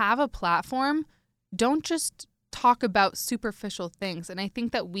 If you have a platform, don't just talk about superficial things. And I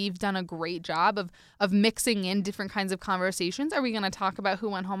think that we've done a great job of mixing in different kinds of conversations. Are we going to talk about who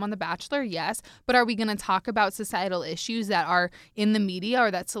went home on The Bachelor? Yes. But are we going to talk about societal issues that are in the media or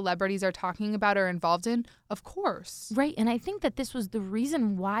that celebrities are talking about or involved in? Of course. Right. And I think that this was the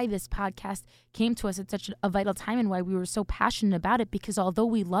reason why this podcast came to us at such a vital time, and why we were so passionate about it, because although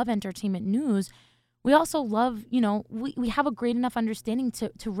we love entertainment news, we also love, we have a great enough understanding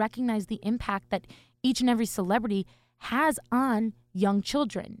to recognize the impact that each and every celebrity has on young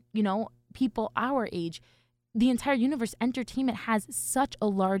children, people our age. The entire universe, entertainment has such a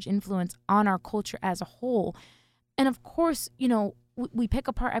large influence on our culture as a whole. And of course, we pick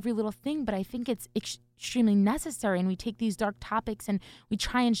apart every little thing, but I think it's extremely necessary, and we take these dark topics and we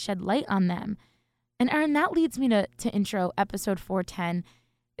try and shed light on them. And Erin, that leads me to intro episode 410.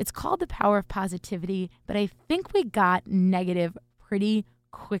 It's called The Power of Positivity, but I think we got negative pretty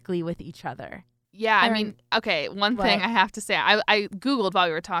quickly with each other. Yeah, Erin, I mean, okay, one thing I have to say. I Googled while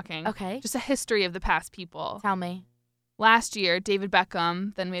we were talking. Okay. Just a history of the past people. Tell me. Last year, David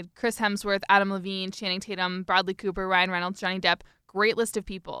Beckham, then we had Chris Hemsworth, Adam Levine, Channing Tatum, Bradley Cooper, Ryan Reynolds, Johnny Depp. Great list of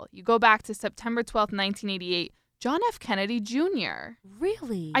people. You go back to September 12th, 1988, John F. Kennedy Jr.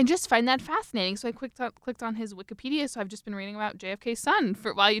 Really? I just find that fascinating. So I clicked on his Wikipedia. So I've just been reading about JFK's son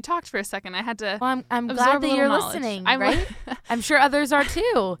while you talked for a second. I had to. Well, I'm glad that you're listening, right? I'm sure others are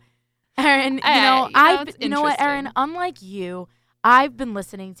too. Erin, you know what, Erin? Unlike you, I've been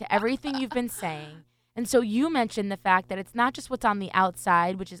listening to everything you've been saying. And so you mentioned the fact that it's not just what's on the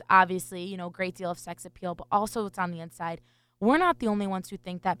outside, which is obviously, a great deal of sex appeal, but also what's on the inside. We're not the only ones who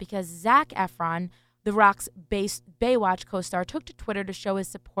think that, because Zac Efron, The Rock's Baywatch co-star, took to Twitter to show his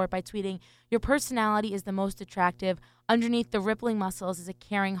support by tweeting, "Your personality is the most attractive. Underneath the rippling muscles is a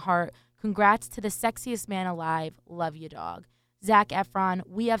caring heart. Congrats to the sexiest man alive. Love you, dog." Zac Efron,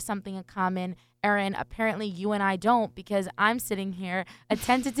 we have something in common. Erin, apparently you and I don't, because I'm sitting here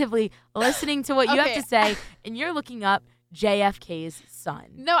attentively listening to what you have to say, and you're looking up JFK's son.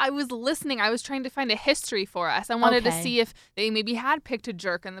 No, I was listening. I was trying to find a history for us. I wanted to see if they maybe had picked a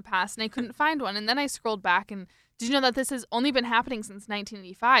jerk in the past, and I couldn't find one. And then I scrolled back, and did you know that this has only been happening since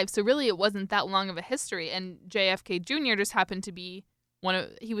 1985? So really it wasn't that long of a history. And JFK Jr. just happened to be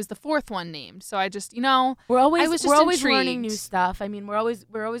he was the 4th one named. So I just, we're always intrigued. learning new stuff. I mean, we're always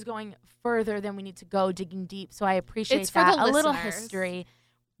going further than we need to go, digging deep. So I appreciate it's that. For the little listeners. History.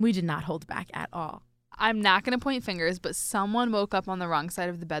 We did not hold back at all. I'm not going to point fingers, but someone woke up on the wrong side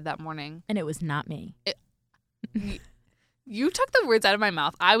of the bed that morning. And it was not me. You took the words out of my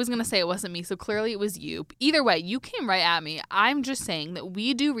mouth. I was going to say it wasn't me, so clearly it was you. Either way, you came right at me. I'm just saying that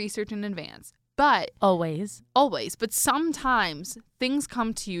we do research in advance. But always. But sometimes things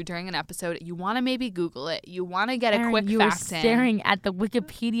come to you during an episode. You want to maybe Google it. You want to get a quick fact in. You were staring at the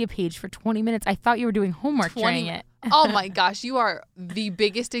Wikipedia page for 20 minutes. I thought you were doing homework during it. Oh my gosh, you are the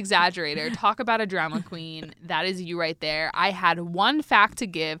biggest exaggerator. Talk about a drama queen. That is you right there. I had one fact to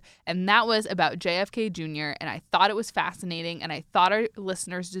give, and that was about JFK Jr., and I thought it was fascinating, and I thought our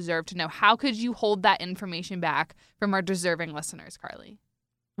listeners deserved to know. How could you hold that information back from our deserving listeners, Carly?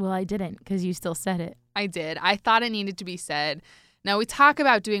 Well, I didn't, because you still said it. I did. I thought it needed to be said. Now, we talk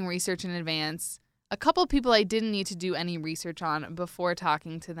about doing research in advance. A couple people I didn't need to do any research on before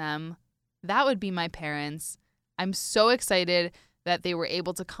talking to them. That would be my parents. I'm so excited that they were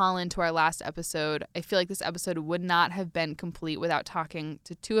able to call into our last episode. I feel like this episode would not have been complete without talking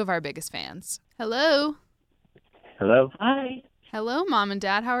to 2 of our biggest fans. Hello. Hello. Hi. Hello, Mom and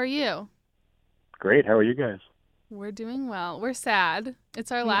Dad. How are you? Great. How are you guys? We're doing well. We're sad.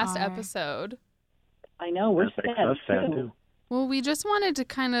 It's our last episode. I know. We're sad sad too. Well, we just wanted to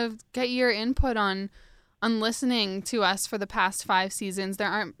kind of get your input on listening to us for the past 5 seasons. There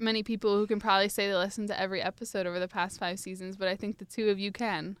aren't many people who can probably say they listened to every episode over the past 5 seasons, but I think the two of you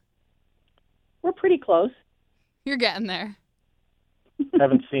can. We're pretty close. You're getting there.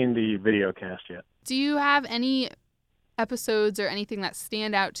 Haven't seen the video cast yet. Do you have any episodes or anything that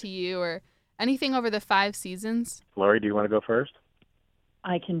stand out to you or anything over the 5 seasons? Lori, do you want to go first?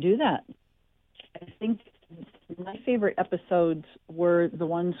 I can do that. I think my favorite episodes were the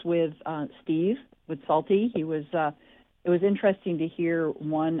ones with Steve, with Salty. It was interesting to hear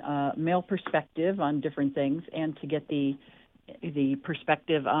one male perspective on different things and to get the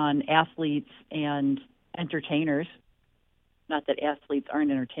perspective on athletes and entertainers. Not that athletes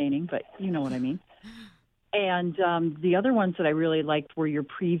aren't entertaining, but you know what I mean. And the other ones that I really liked were your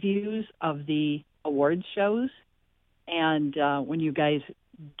previews of the awards shows and when you guys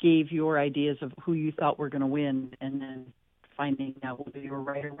gave your ideas of who you thought were going to win and then finding out whether you were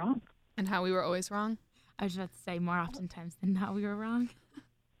right or wrong. And how we were always wrong? I was about to say more oftentimes than not we were wrong.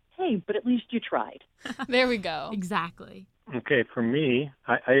 Hey, but at least you tried. There we go. Exactly. Okay, for me,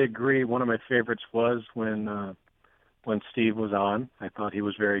 I agree. One of my favorites was when Steve was on. I thought he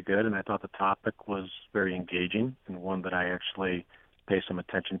was very good, and I thought the topic was very engaging and one that I actually pay some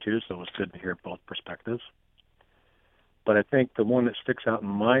attention to, so it was good to hear both perspectives. But I think the one that sticks out in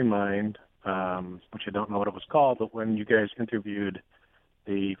my mind, which I don't know what it was called, but when you guys interviewed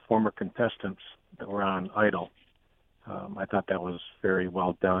the former contestants that were on Idol, I thought that was very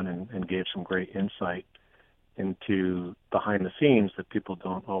well done and gave some great insight into behind the scenes that people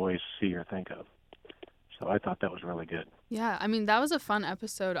don't always see or think of. So I thought that was really good. Yeah, I mean, that was a fun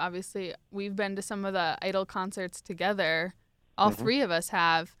episode. Obviously, we've been to some of the Idol concerts together. All 3 of us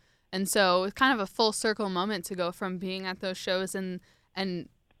have. And so it's kind of a full circle moment to go from being at those shows and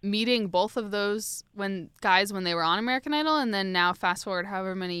meeting both of those when they were on American Idol, and then now fast forward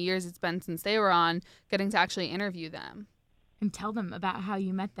however many years it's been since they were on, getting to actually interview them. And tell them about how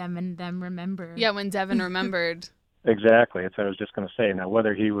you met them and them remember. Yeah, when Devin remembered. Exactly. It's what I was just going to say. Now,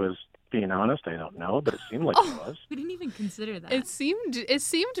 whether he was being honest, I don't know, but it seemed like he was. We didn't even consider that. It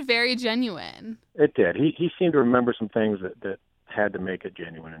seemed very genuine. It did. He seemed to remember some things that had to make it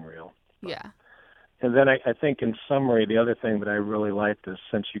genuine and real. Yeah. And then I think in summary, the other thing that I really liked is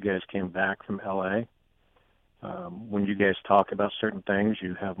since you guys came back from L.A., when you guys talk about certain things,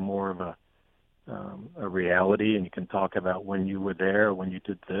 you have more of a reality, and you can talk about when you were there, or when you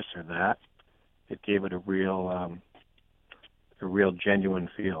did this or that. It gave it a real genuine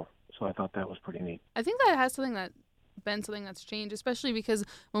feel. So I thought that was pretty neat. I think that has something that's changed, especially because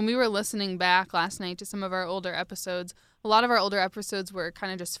when we were listening back last night to some of our older episodes, a lot of our older episodes were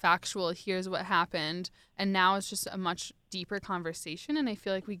kind of just factual, here's what happened, and now it's just a much deeper conversation, and I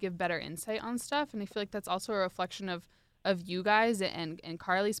feel like we give better insight on stuff, and I feel like that's also a reflection of you guys and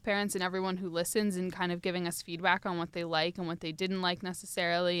Carly's parents and everyone who listens and kind of giving us feedback on what they like and what they didn't like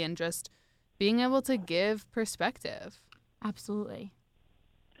necessarily, and just being able to give perspective. Absolutely.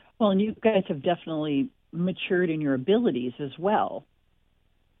 Well, and you guys have definitely matured in your abilities as well.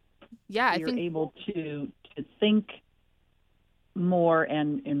 Yeah, You're able to think more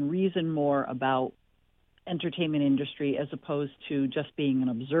and reason more about entertainment industry as opposed to just being an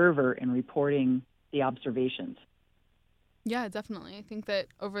observer and reporting the observations. Yeah, definitely. I think that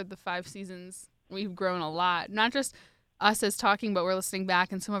over the 5 seasons, we've grown a lot. Not just us as talking, but we're listening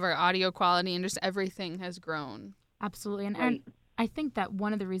back, and some of our audio quality and just everything has grown. Absolutely. And Right. I think that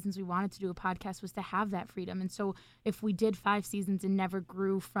one of the reasons we wanted to do a podcast was to have that freedom. And so if we did 5 seasons and never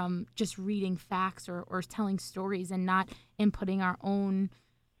grew from just reading facts or telling stories and not inputting our own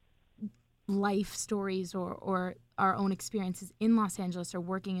life stories or our own experiences in Los Angeles or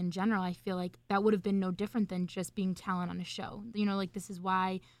working in general, I feel like that would have been no different than just being talent on a show. You know, like, this is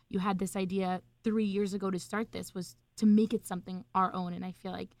why you had this idea 3 years ago to start this, was to make it something our own. And I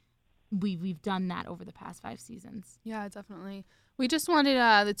feel like we've done that over the past 5 seasons. Yeah, definitely. We just wanted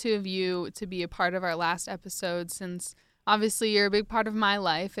the two of you to be a part of our last episode, since obviously you're a big part of my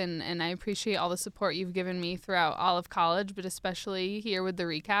life, and I appreciate all the support you've given me throughout all of college, but especially here with the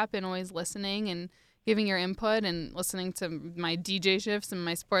recap, and always listening and giving your input and listening to my DJ shifts and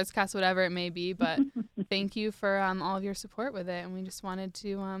my sportscast, whatever it may be. But thank you for all of your support with it, and we just wanted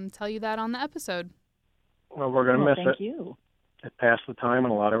to tell you that on the episode. Well, we're going to miss it. Thank you. It passed the time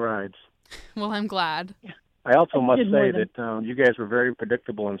and a lot of rides. Well, I'm glad. I also must say that you guys were very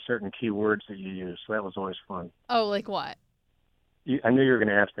predictable in certain key words that you used, so that was always fun. Oh, like what? I knew you were going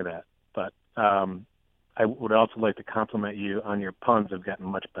to ask me that, but I would also like to compliment you on your puns. Have gotten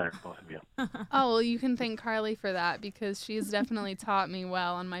much better, both of you. Oh, well, you can thank Carly for that, because she's definitely taught me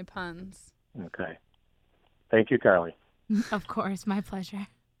well on my puns. Okay. Thank you, Carly. Of course, my pleasure.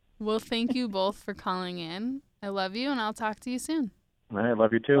 Well, thank you both for calling in. I love you, and I'll talk to you soon. I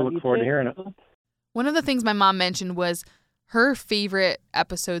love you too. Look forward to hearing it. One of the things my mom mentioned was her favorite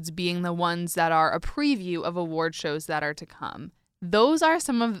episodes being the ones that are a preview of award shows that are to come. Those are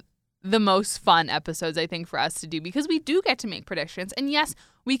some of the most fun episodes, I think, for us to do because we do get to make predictions. And yes,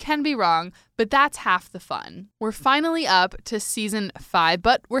 we can be wrong, but that's half the fun. We're finally up to season 5,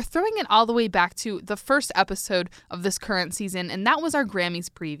 but we're throwing it all the way back to the first episode of this current season, and that was our Grammys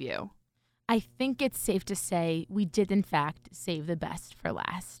preview. I think it's safe to say we did, in fact, save the best for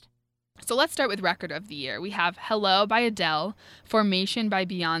last. So let's start with Record of the Year. We have Hello by Adele, Formation by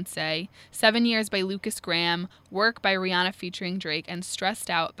Beyonce, 7 Years by Lucas Graham, Work by Rihanna featuring Drake, and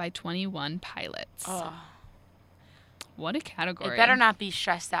Stressed Out by 21 Pilots. Oh. What a category. It better not be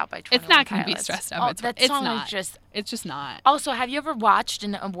Stressed Out by 21 It's not going to be Pilots. Stressed Out. That it's song not. is just... It's just not. Also, have you ever watched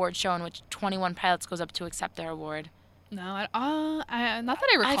an award show in which 21 Pilots goes up to accept their award? No, not that I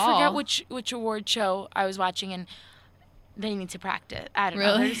recall. I forget which award show I was watching, and they need to practice. I don't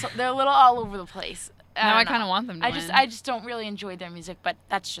know. Really? They're a little all over the place. Now I kind of want them to win. I just don't really enjoy their music, but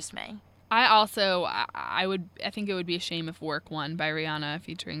that's just me. I think it would be a shame if Work won by Rihanna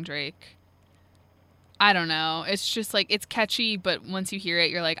featuring Drake. I don't know. It's just like, it's catchy, but once you hear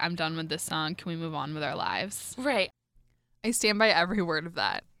it, you're like, I'm done with this song. Can we move on with our lives? Right. I stand by every word of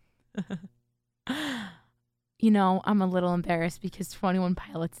that. You know, I'm a little embarrassed because 21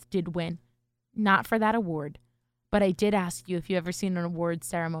 Pilots did win. Not for that award, but I did ask you if you ever seen an award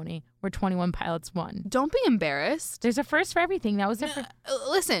ceremony where 21 Pilots won. Don't be embarrassed. There's a first for everything. That was their first.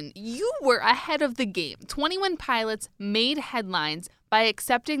 Listen, you were ahead of the game. 21 Pilots made headlines by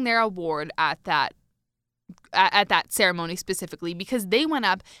accepting their award at that ceremony specifically because they went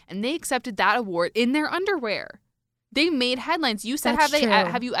up and they accepted that award in their underwear. They made headlines. You said,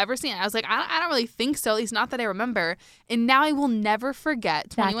 have you ever seen it? I was like, I don't really think so, at least not that I remember. And now I will never forget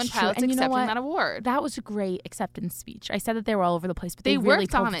 21 Pilots accepting that award. That was a great acceptance speech. I said that they were all over the place, but they really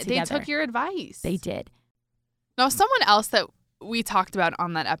worked on it. together. They took your advice. They did. Now, someone else that we talked about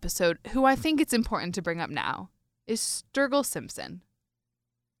on that episode, who I think it's important to bring up now, is Sturgill Simpson.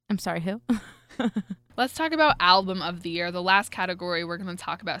 I'm sorry, who? Let's talk about Album of the Year, the last category we're going to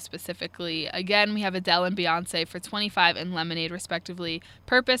talk about specifically. Again, we have Adele and Beyonce for 25 and Lemonade, respectively.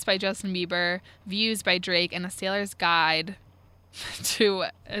 Purpose by Justin Bieber, Views by Drake, and A Sailor's Guide to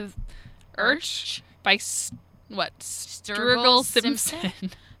Urch by Sturgill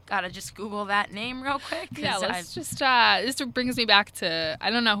Simpson. Gotta just Google that name real quick. Yeah, this brings me back to, I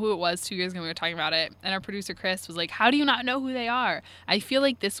don't know who it was 2 years ago when we were talking about it, and our producer Chris was like, how do you not know who they are? I feel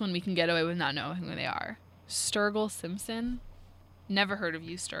like this one we can get away with not knowing who they are. Sturgill Simpson? Never heard of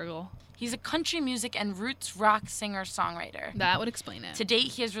you, Sturgill. He's a country music and roots rock singer-songwriter. That would explain it. To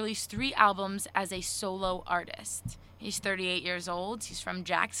date, he has released 3 albums as a solo artist. He's 38 years old. He's from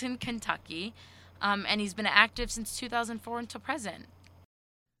Jackson, Kentucky, and he's been active since 2004 until present.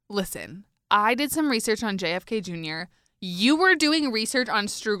 Listen, I did some research on JFK Jr. You were doing research on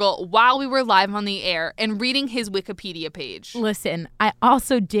Sturgill while we were live on the air and reading his Wikipedia page. Listen, I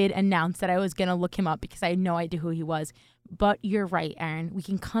also did announce that I was going to look him up because I had no idea who he was. But you're right, Erin. We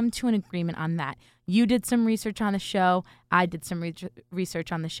can come to an agreement on that. You did some research on the show. I did some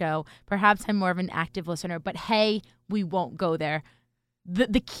research on the show. Perhaps I'm more of an active listener, but hey, we won't go there.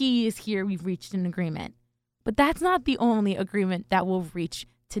 The key is here. We've reached an agreement. But that's not the only agreement that we'll reach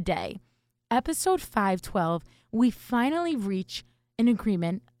today. Episode 512, we finally reach an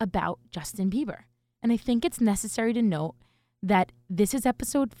agreement about Justin Bieber. And I think it's necessary to note that this is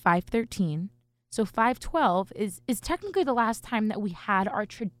episode 513. So 512 is technically the last time that we had our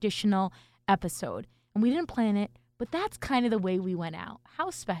traditional episode. And we didn't plan it, but that's kind of the way we went out.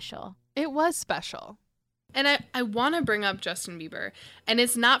 How special. It was special. And I want to bring up Justin Bieber. And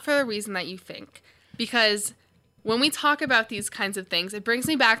it's not for the reason that you think. Because when we talk about these kinds of things, it brings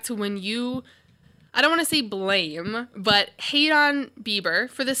me back to when you, I don't want to say blame, but hate on Bieber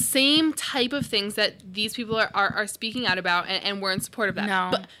for the same type of things that these people are speaking out about and we're in support of that.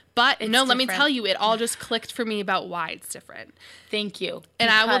 No. But let me tell you, it all just clicked for me about why it's different. Thank you.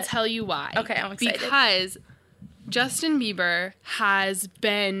 And I will tell you why. Okay, I'm excited. Because Justin Bieber has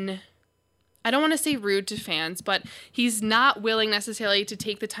been, I don't want to say rude to fans, but he's not willing necessarily to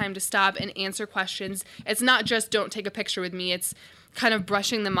take the time to stop and answer questions. It's not just don't take a picture with me. It's kind of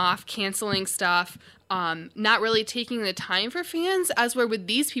brushing them off, canceling stuff, not really taking the time for fans. As where with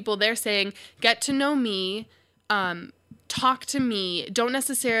these people, they're saying, get to know me, talk to me. Don't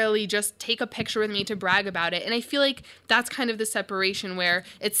necessarily just take a picture with me to brag about it. And I feel like that's kind of the separation where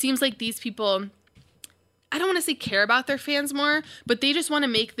it seems like these people, I don't want to say care about their fans more, but they just want to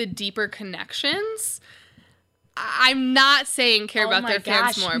make the deeper connections. I'm not saying care about their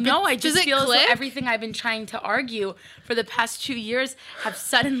fans more. No, I just feel as though click? everything I've been trying to argue for the past 2 years have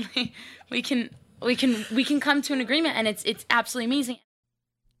suddenly we can come to an agreement, and it's absolutely amazing.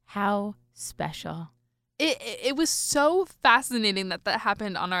 How special. It was so fascinating that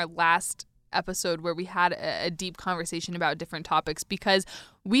happened on our last episode where we had a deep conversation about different topics, because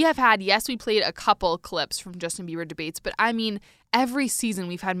we have had, yes, we played a couple clips from Justin Bieber debates, but I mean, every season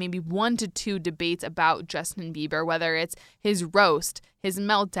we've had maybe 1 to 2 debates about Justin Bieber, whether it's his roast, his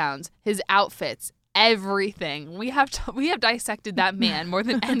meltdowns, his outfits, everything. We have dissected that man more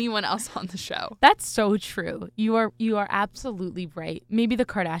than anyone else on the show. That's so true. You are absolutely right. Maybe the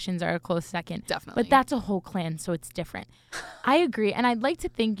Kardashians are a close second. Definitely. But that's a whole clan, so it's different. I agree, and I'd like to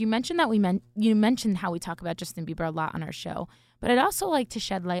think you mentioned you mentioned how we talk about Justin Bieber a lot on our show, but I'd also like to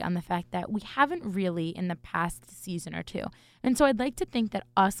shed light on the fact that we haven't really in the past season or two. And so I'd like to think that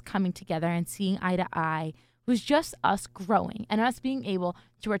us coming together and seeing eye to eye was just us growing and us being able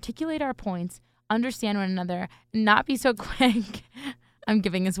to articulate our points, understand one another, not be so quick. I'm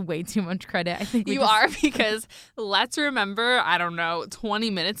giving us way too much credit. I think you are, because let's remember, I don't know, 20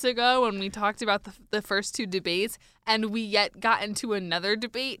 minutes ago when we talked about the first 2 debates, and we yet got into another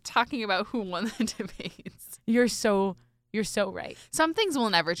debate talking about who won the debates. You're so right. Some things will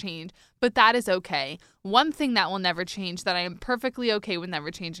never change, but that is okay. One thing that will never change, that I am perfectly okay with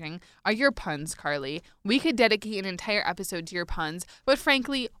never changing, are your puns, Carly. We could dedicate an entire episode to your puns, but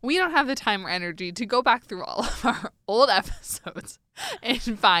frankly, we don't have the time or energy to go back through all of our old episodes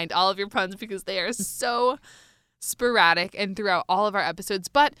and find all of your puns, because they are so sporadic and throughout all of our episodes,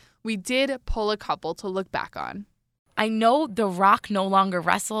 but we did pull a couple to look back on. I know The Rock no longer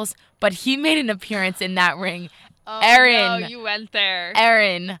wrestles, but he made an appearance in that ring. Oh, Erin. No, you went there.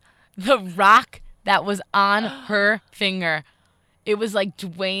 Erin, the rock that was on her finger. It was like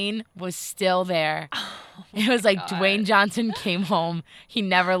Dwayne was still there. It was like Dwayne Johnson came home. He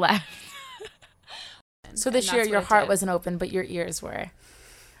never left. So this year your heart wasn't open, but your ears were.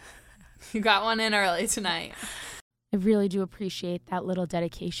 You got one in early tonight. I really do appreciate that little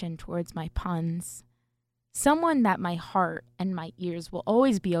dedication towards my puns. Someone that my heart and my ears will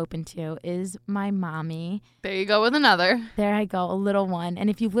always be open to is my mommy. There you go with another. There I go, a little one. And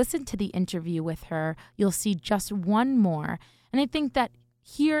if you listen to the interview with her, you'll see just one more. And I think that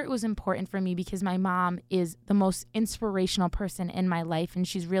here it was important for me because my mom is the most inspirational person in my life, and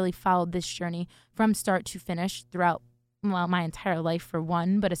she's really followed this journey from start to finish throughout, well, my entire life for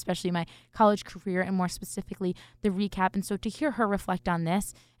one, but especially my college career and more specifically the recap. And so to hear her reflect on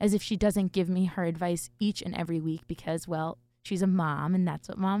this as if she doesn't give me her advice each and every week because, well, she's a mom and that's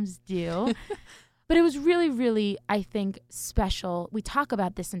what moms do. But it was really, really, I think, special. We talk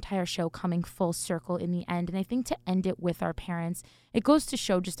about this entire show coming full circle in the end. And I think to end it with our parents, it goes to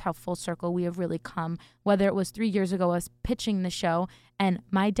show just how full circle we have really come, whether it was 3 years ago us pitching the show and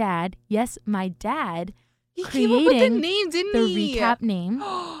my dad, yes, my dad, he came up with the name, didn't the he? recap name.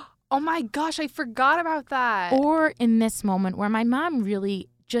 Oh my gosh, I forgot about that. Or in this moment where my mom really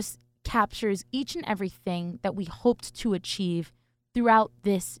just captures each and everything that we hoped to achieve throughout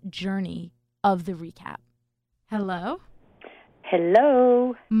this journey of the recap. Hello?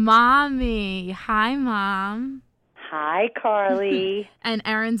 Hello. Mommy. Hi, Mom. Hi, Carly. And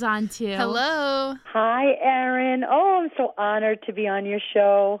Erin's on too. Hello. Hi, Erin. Oh, I'm so honored to be on your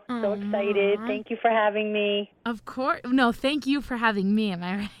show. So excited. Thank you for having me. Of course. No, thank you for having me. Am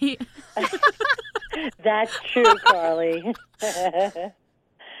I right? That's true, Carly.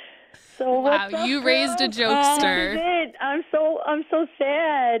 So wow, what's up, you raised a jokester. I'm so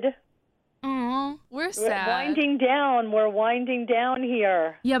sad. We're sad. We're winding down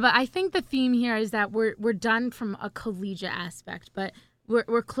here. Yeah, but I think the theme here is that we're done from a collegiate aspect, but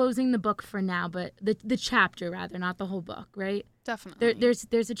we're closing the book for now, but the chapter rather, not the whole book, right? Definitely.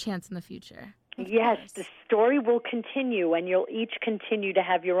 There's a chance in the future. Yes, the story will continue, and you'll each continue to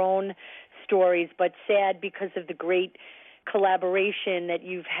have your own stories, but sad because of the great collaboration that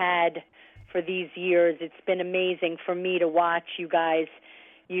you've had for these years. It's been amazing for me to watch you guys.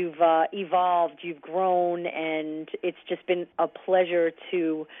 You've evolved, you've grown, and it's just been a pleasure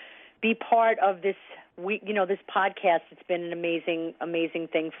to be part of this this podcast. It's been an amazing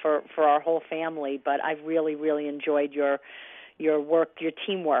thing for our whole family, but I've really, really enjoyed your work, your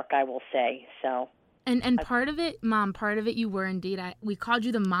teamwork, I will say. So. And part of it, Mom, you were indeed. We called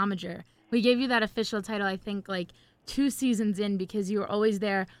you the momager. We gave you that official title, I think, like 2 seasons in, because you were always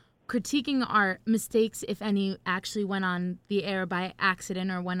there critiquing our mistakes, if any actually went on the air by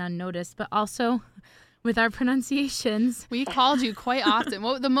accident or went unnoticed, but also with our pronunciations. We called you quite often.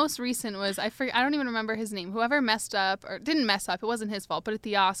 Well, the most recent was, I don't even remember his name. Whoever messed up, or didn't mess up, it wasn't his fault, but at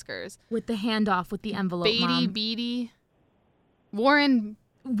the Oscars. With the handoff, with the envelope, Mom. Beatty. Warren.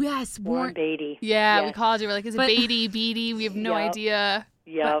 Yes, Warren Beatty. Yeah, Yes. we called you. We're like, is it Beatty? We have no idea.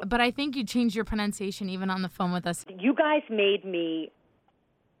 Yeah. But I think you changed your pronunciation even on the phone with us. You guys made me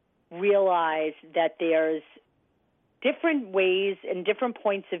realize that there's different ways and different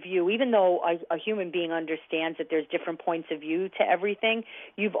points of view. Even though a human being understands that there's different points of view to everything,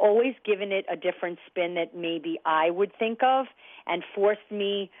 you've always given it a different spin that maybe I would think of and forced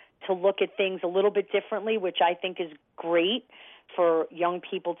me to look at things a little bit differently, which I think is great for young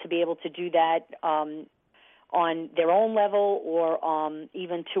people to be able to do that on their own level, or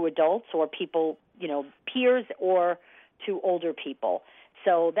even to adults or people, peers, or to older people.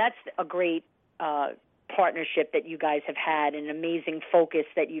 So that's a great partnership that you guys have had, an amazing focus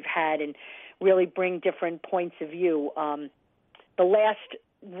that you've had, and really bring different points of view.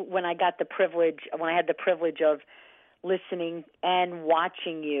 When I had the privilege of listening and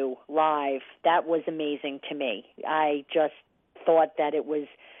watching you live, that was amazing to me. I just thought that it was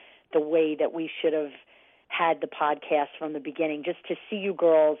the way that we should have had the podcast from the beginning, just to see you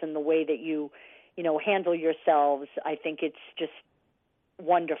girls and the way that you handle yourselves. I think it's just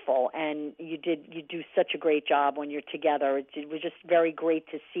wonderful, and you do such a great job when you're together. It was just very great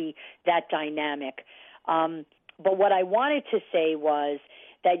to see that dynamic. But what I wanted to say was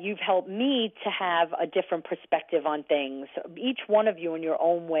that you've helped me to have a different perspective on things. Each one of you in your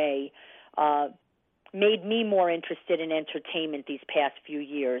own way made me more interested in entertainment these past few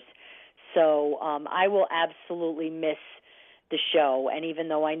years. So I will absolutely miss the show. And even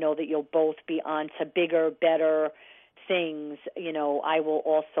though I know that you'll both be on to bigger, better things, I will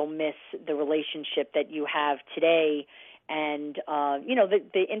also miss the relationship that you have today, and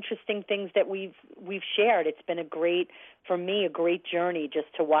the interesting things that we've shared. It's been a great journey just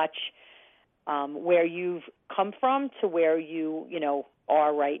to watch where you've come from to where you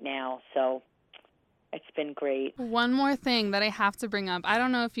are right now. So it's been great. One more thing that I have to bring up. I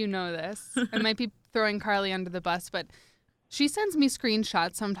don't know if you know this. It might be throwing Carly under the bus, but she sends me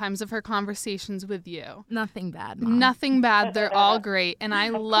screenshots sometimes of her conversations with you. Nothing bad, Mom. Nothing bad. They're all great. And I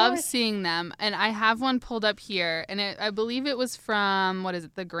love seeing them. And I have one pulled up here. And I believe it was from,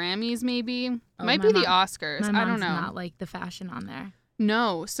 the Grammys maybe? It might be the Oscars. My I don't mom's know. not like the fashion on there.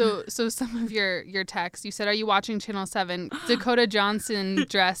 No. So some of your texts, you said, are you watching Channel 7? Dakota Johnson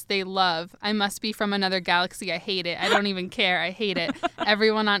dress they love. I must be from another galaxy. I hate it. I don't even care. I hate it.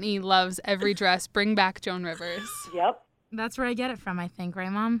 Everyone on E loves every dress. Bring back Joan Rivers. Yep. That's where I get it from, I think, right,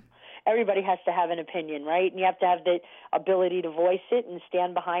 Mom? Everybody has to have an opinion, right? And you have to have the ability to voice it and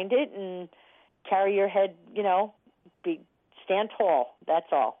stand behind it and carry your head, stand tall. That's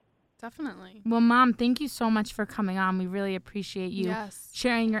all. Definitely. Well, Mom, thank you so much for coming on. We really appreciate you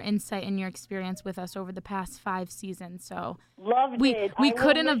sharing your insight and your experience with us over the past 5 seasons. So loved it. We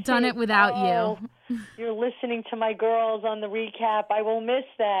couldn't have done it without you. You're listening to my girls on the recap. I will miss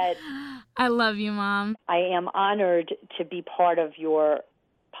that. I love you, Mom. I am honored to be part of your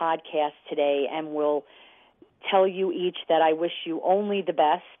podcast today, and will tell you each that I wish you only the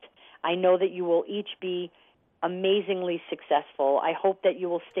best. I know that you will each be amazingly successful. I hope that you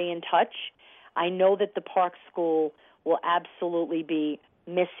will stay in touch. I know that the Park School will absolutely be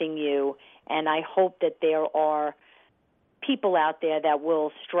missing you, and I hope that there are people out there that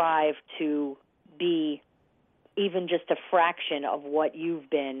will strive to be even just a fraction of what you've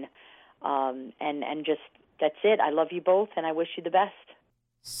been, and just, that's it. I love you both, and I wish you the best.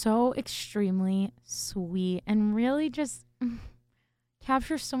 So extremely sweet, and really just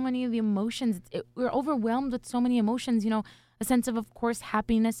captures so many of the emotions. We're overwhelmed with so many emotions, a sense of course,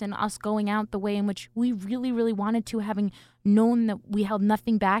 happiness and us going out the way in which we really, really wanted to, having known that we held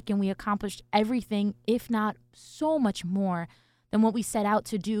nothing back and we accomplished everything, if not so much more than what we set out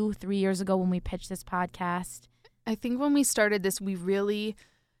to do 3 years ago when we pitched this podcast. I think when we started this, we really,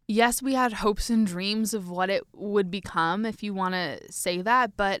 yes, we had hopes and dreams of what it would become, if you want to say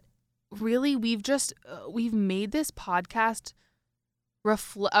that, but really we've made this podcast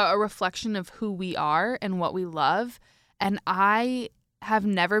a reflection of who we are and what we love. And I have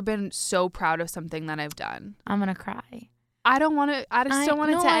never been so proud of something that I've done. I'm going to cry. I don't want to, I just don't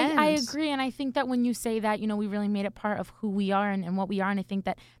want it to end. I agree. And I think that when you say that, we really made it part of who we are and what we are. And I think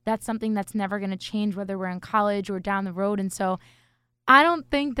that that's something that's never going to change, whether we're in college or down the road. And so I don't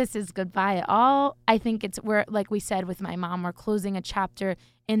think this is goodbye at all. I think we're, like we said with my mom, we're closing a chapter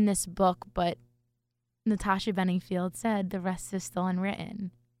in this book, but Natasha Bedingfield said the rest is still unwritten.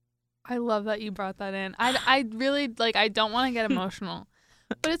 I love that you brought that in. I really, I don't want to get emotional,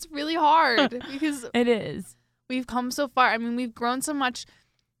 But it's really hard because it is. We've come so far. I mean, we've grown so much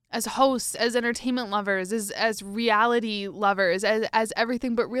as hosts, as entertainment lovers, as reality lovers, as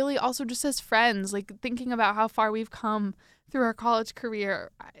everything, but really also just as friends, like thinking about how far we've come through our college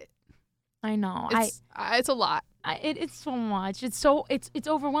career. I know. It's a lot. It's so much. It's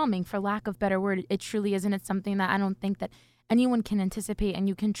overwhelming, for lack of better word. It truly is, and it's something that I don't think that anyone can anticipate, and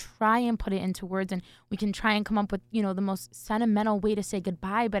you can try and put it into words, and we can try and come up with, the most sentimental way to say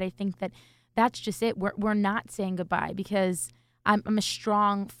goodbye, but I think that that's just it. We're not saying goodbye, because I'm a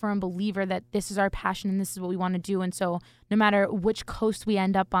strong, firm believer that this is our passion and this is what we want to do. And so no matter which coast we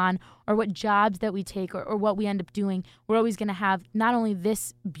end up on or what jobs that we take or what we end up doing, we're always going to have not only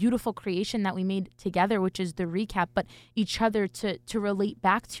this beautiful creation that we made together, which is the recap, but each other to relate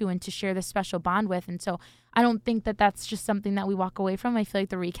back to and to share this special bond with. And so I don't think that that's just something that we walk away from. I feel like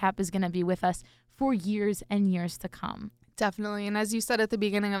the recap is going to be with us for years and years to come. Definitely. And as you said at the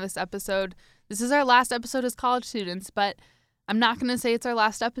beginning of this episode, this is our last episode as college students, but I'm not going to say it's our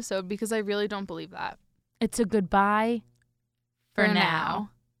last episode because I really don't believe that. It's a goodbye for now.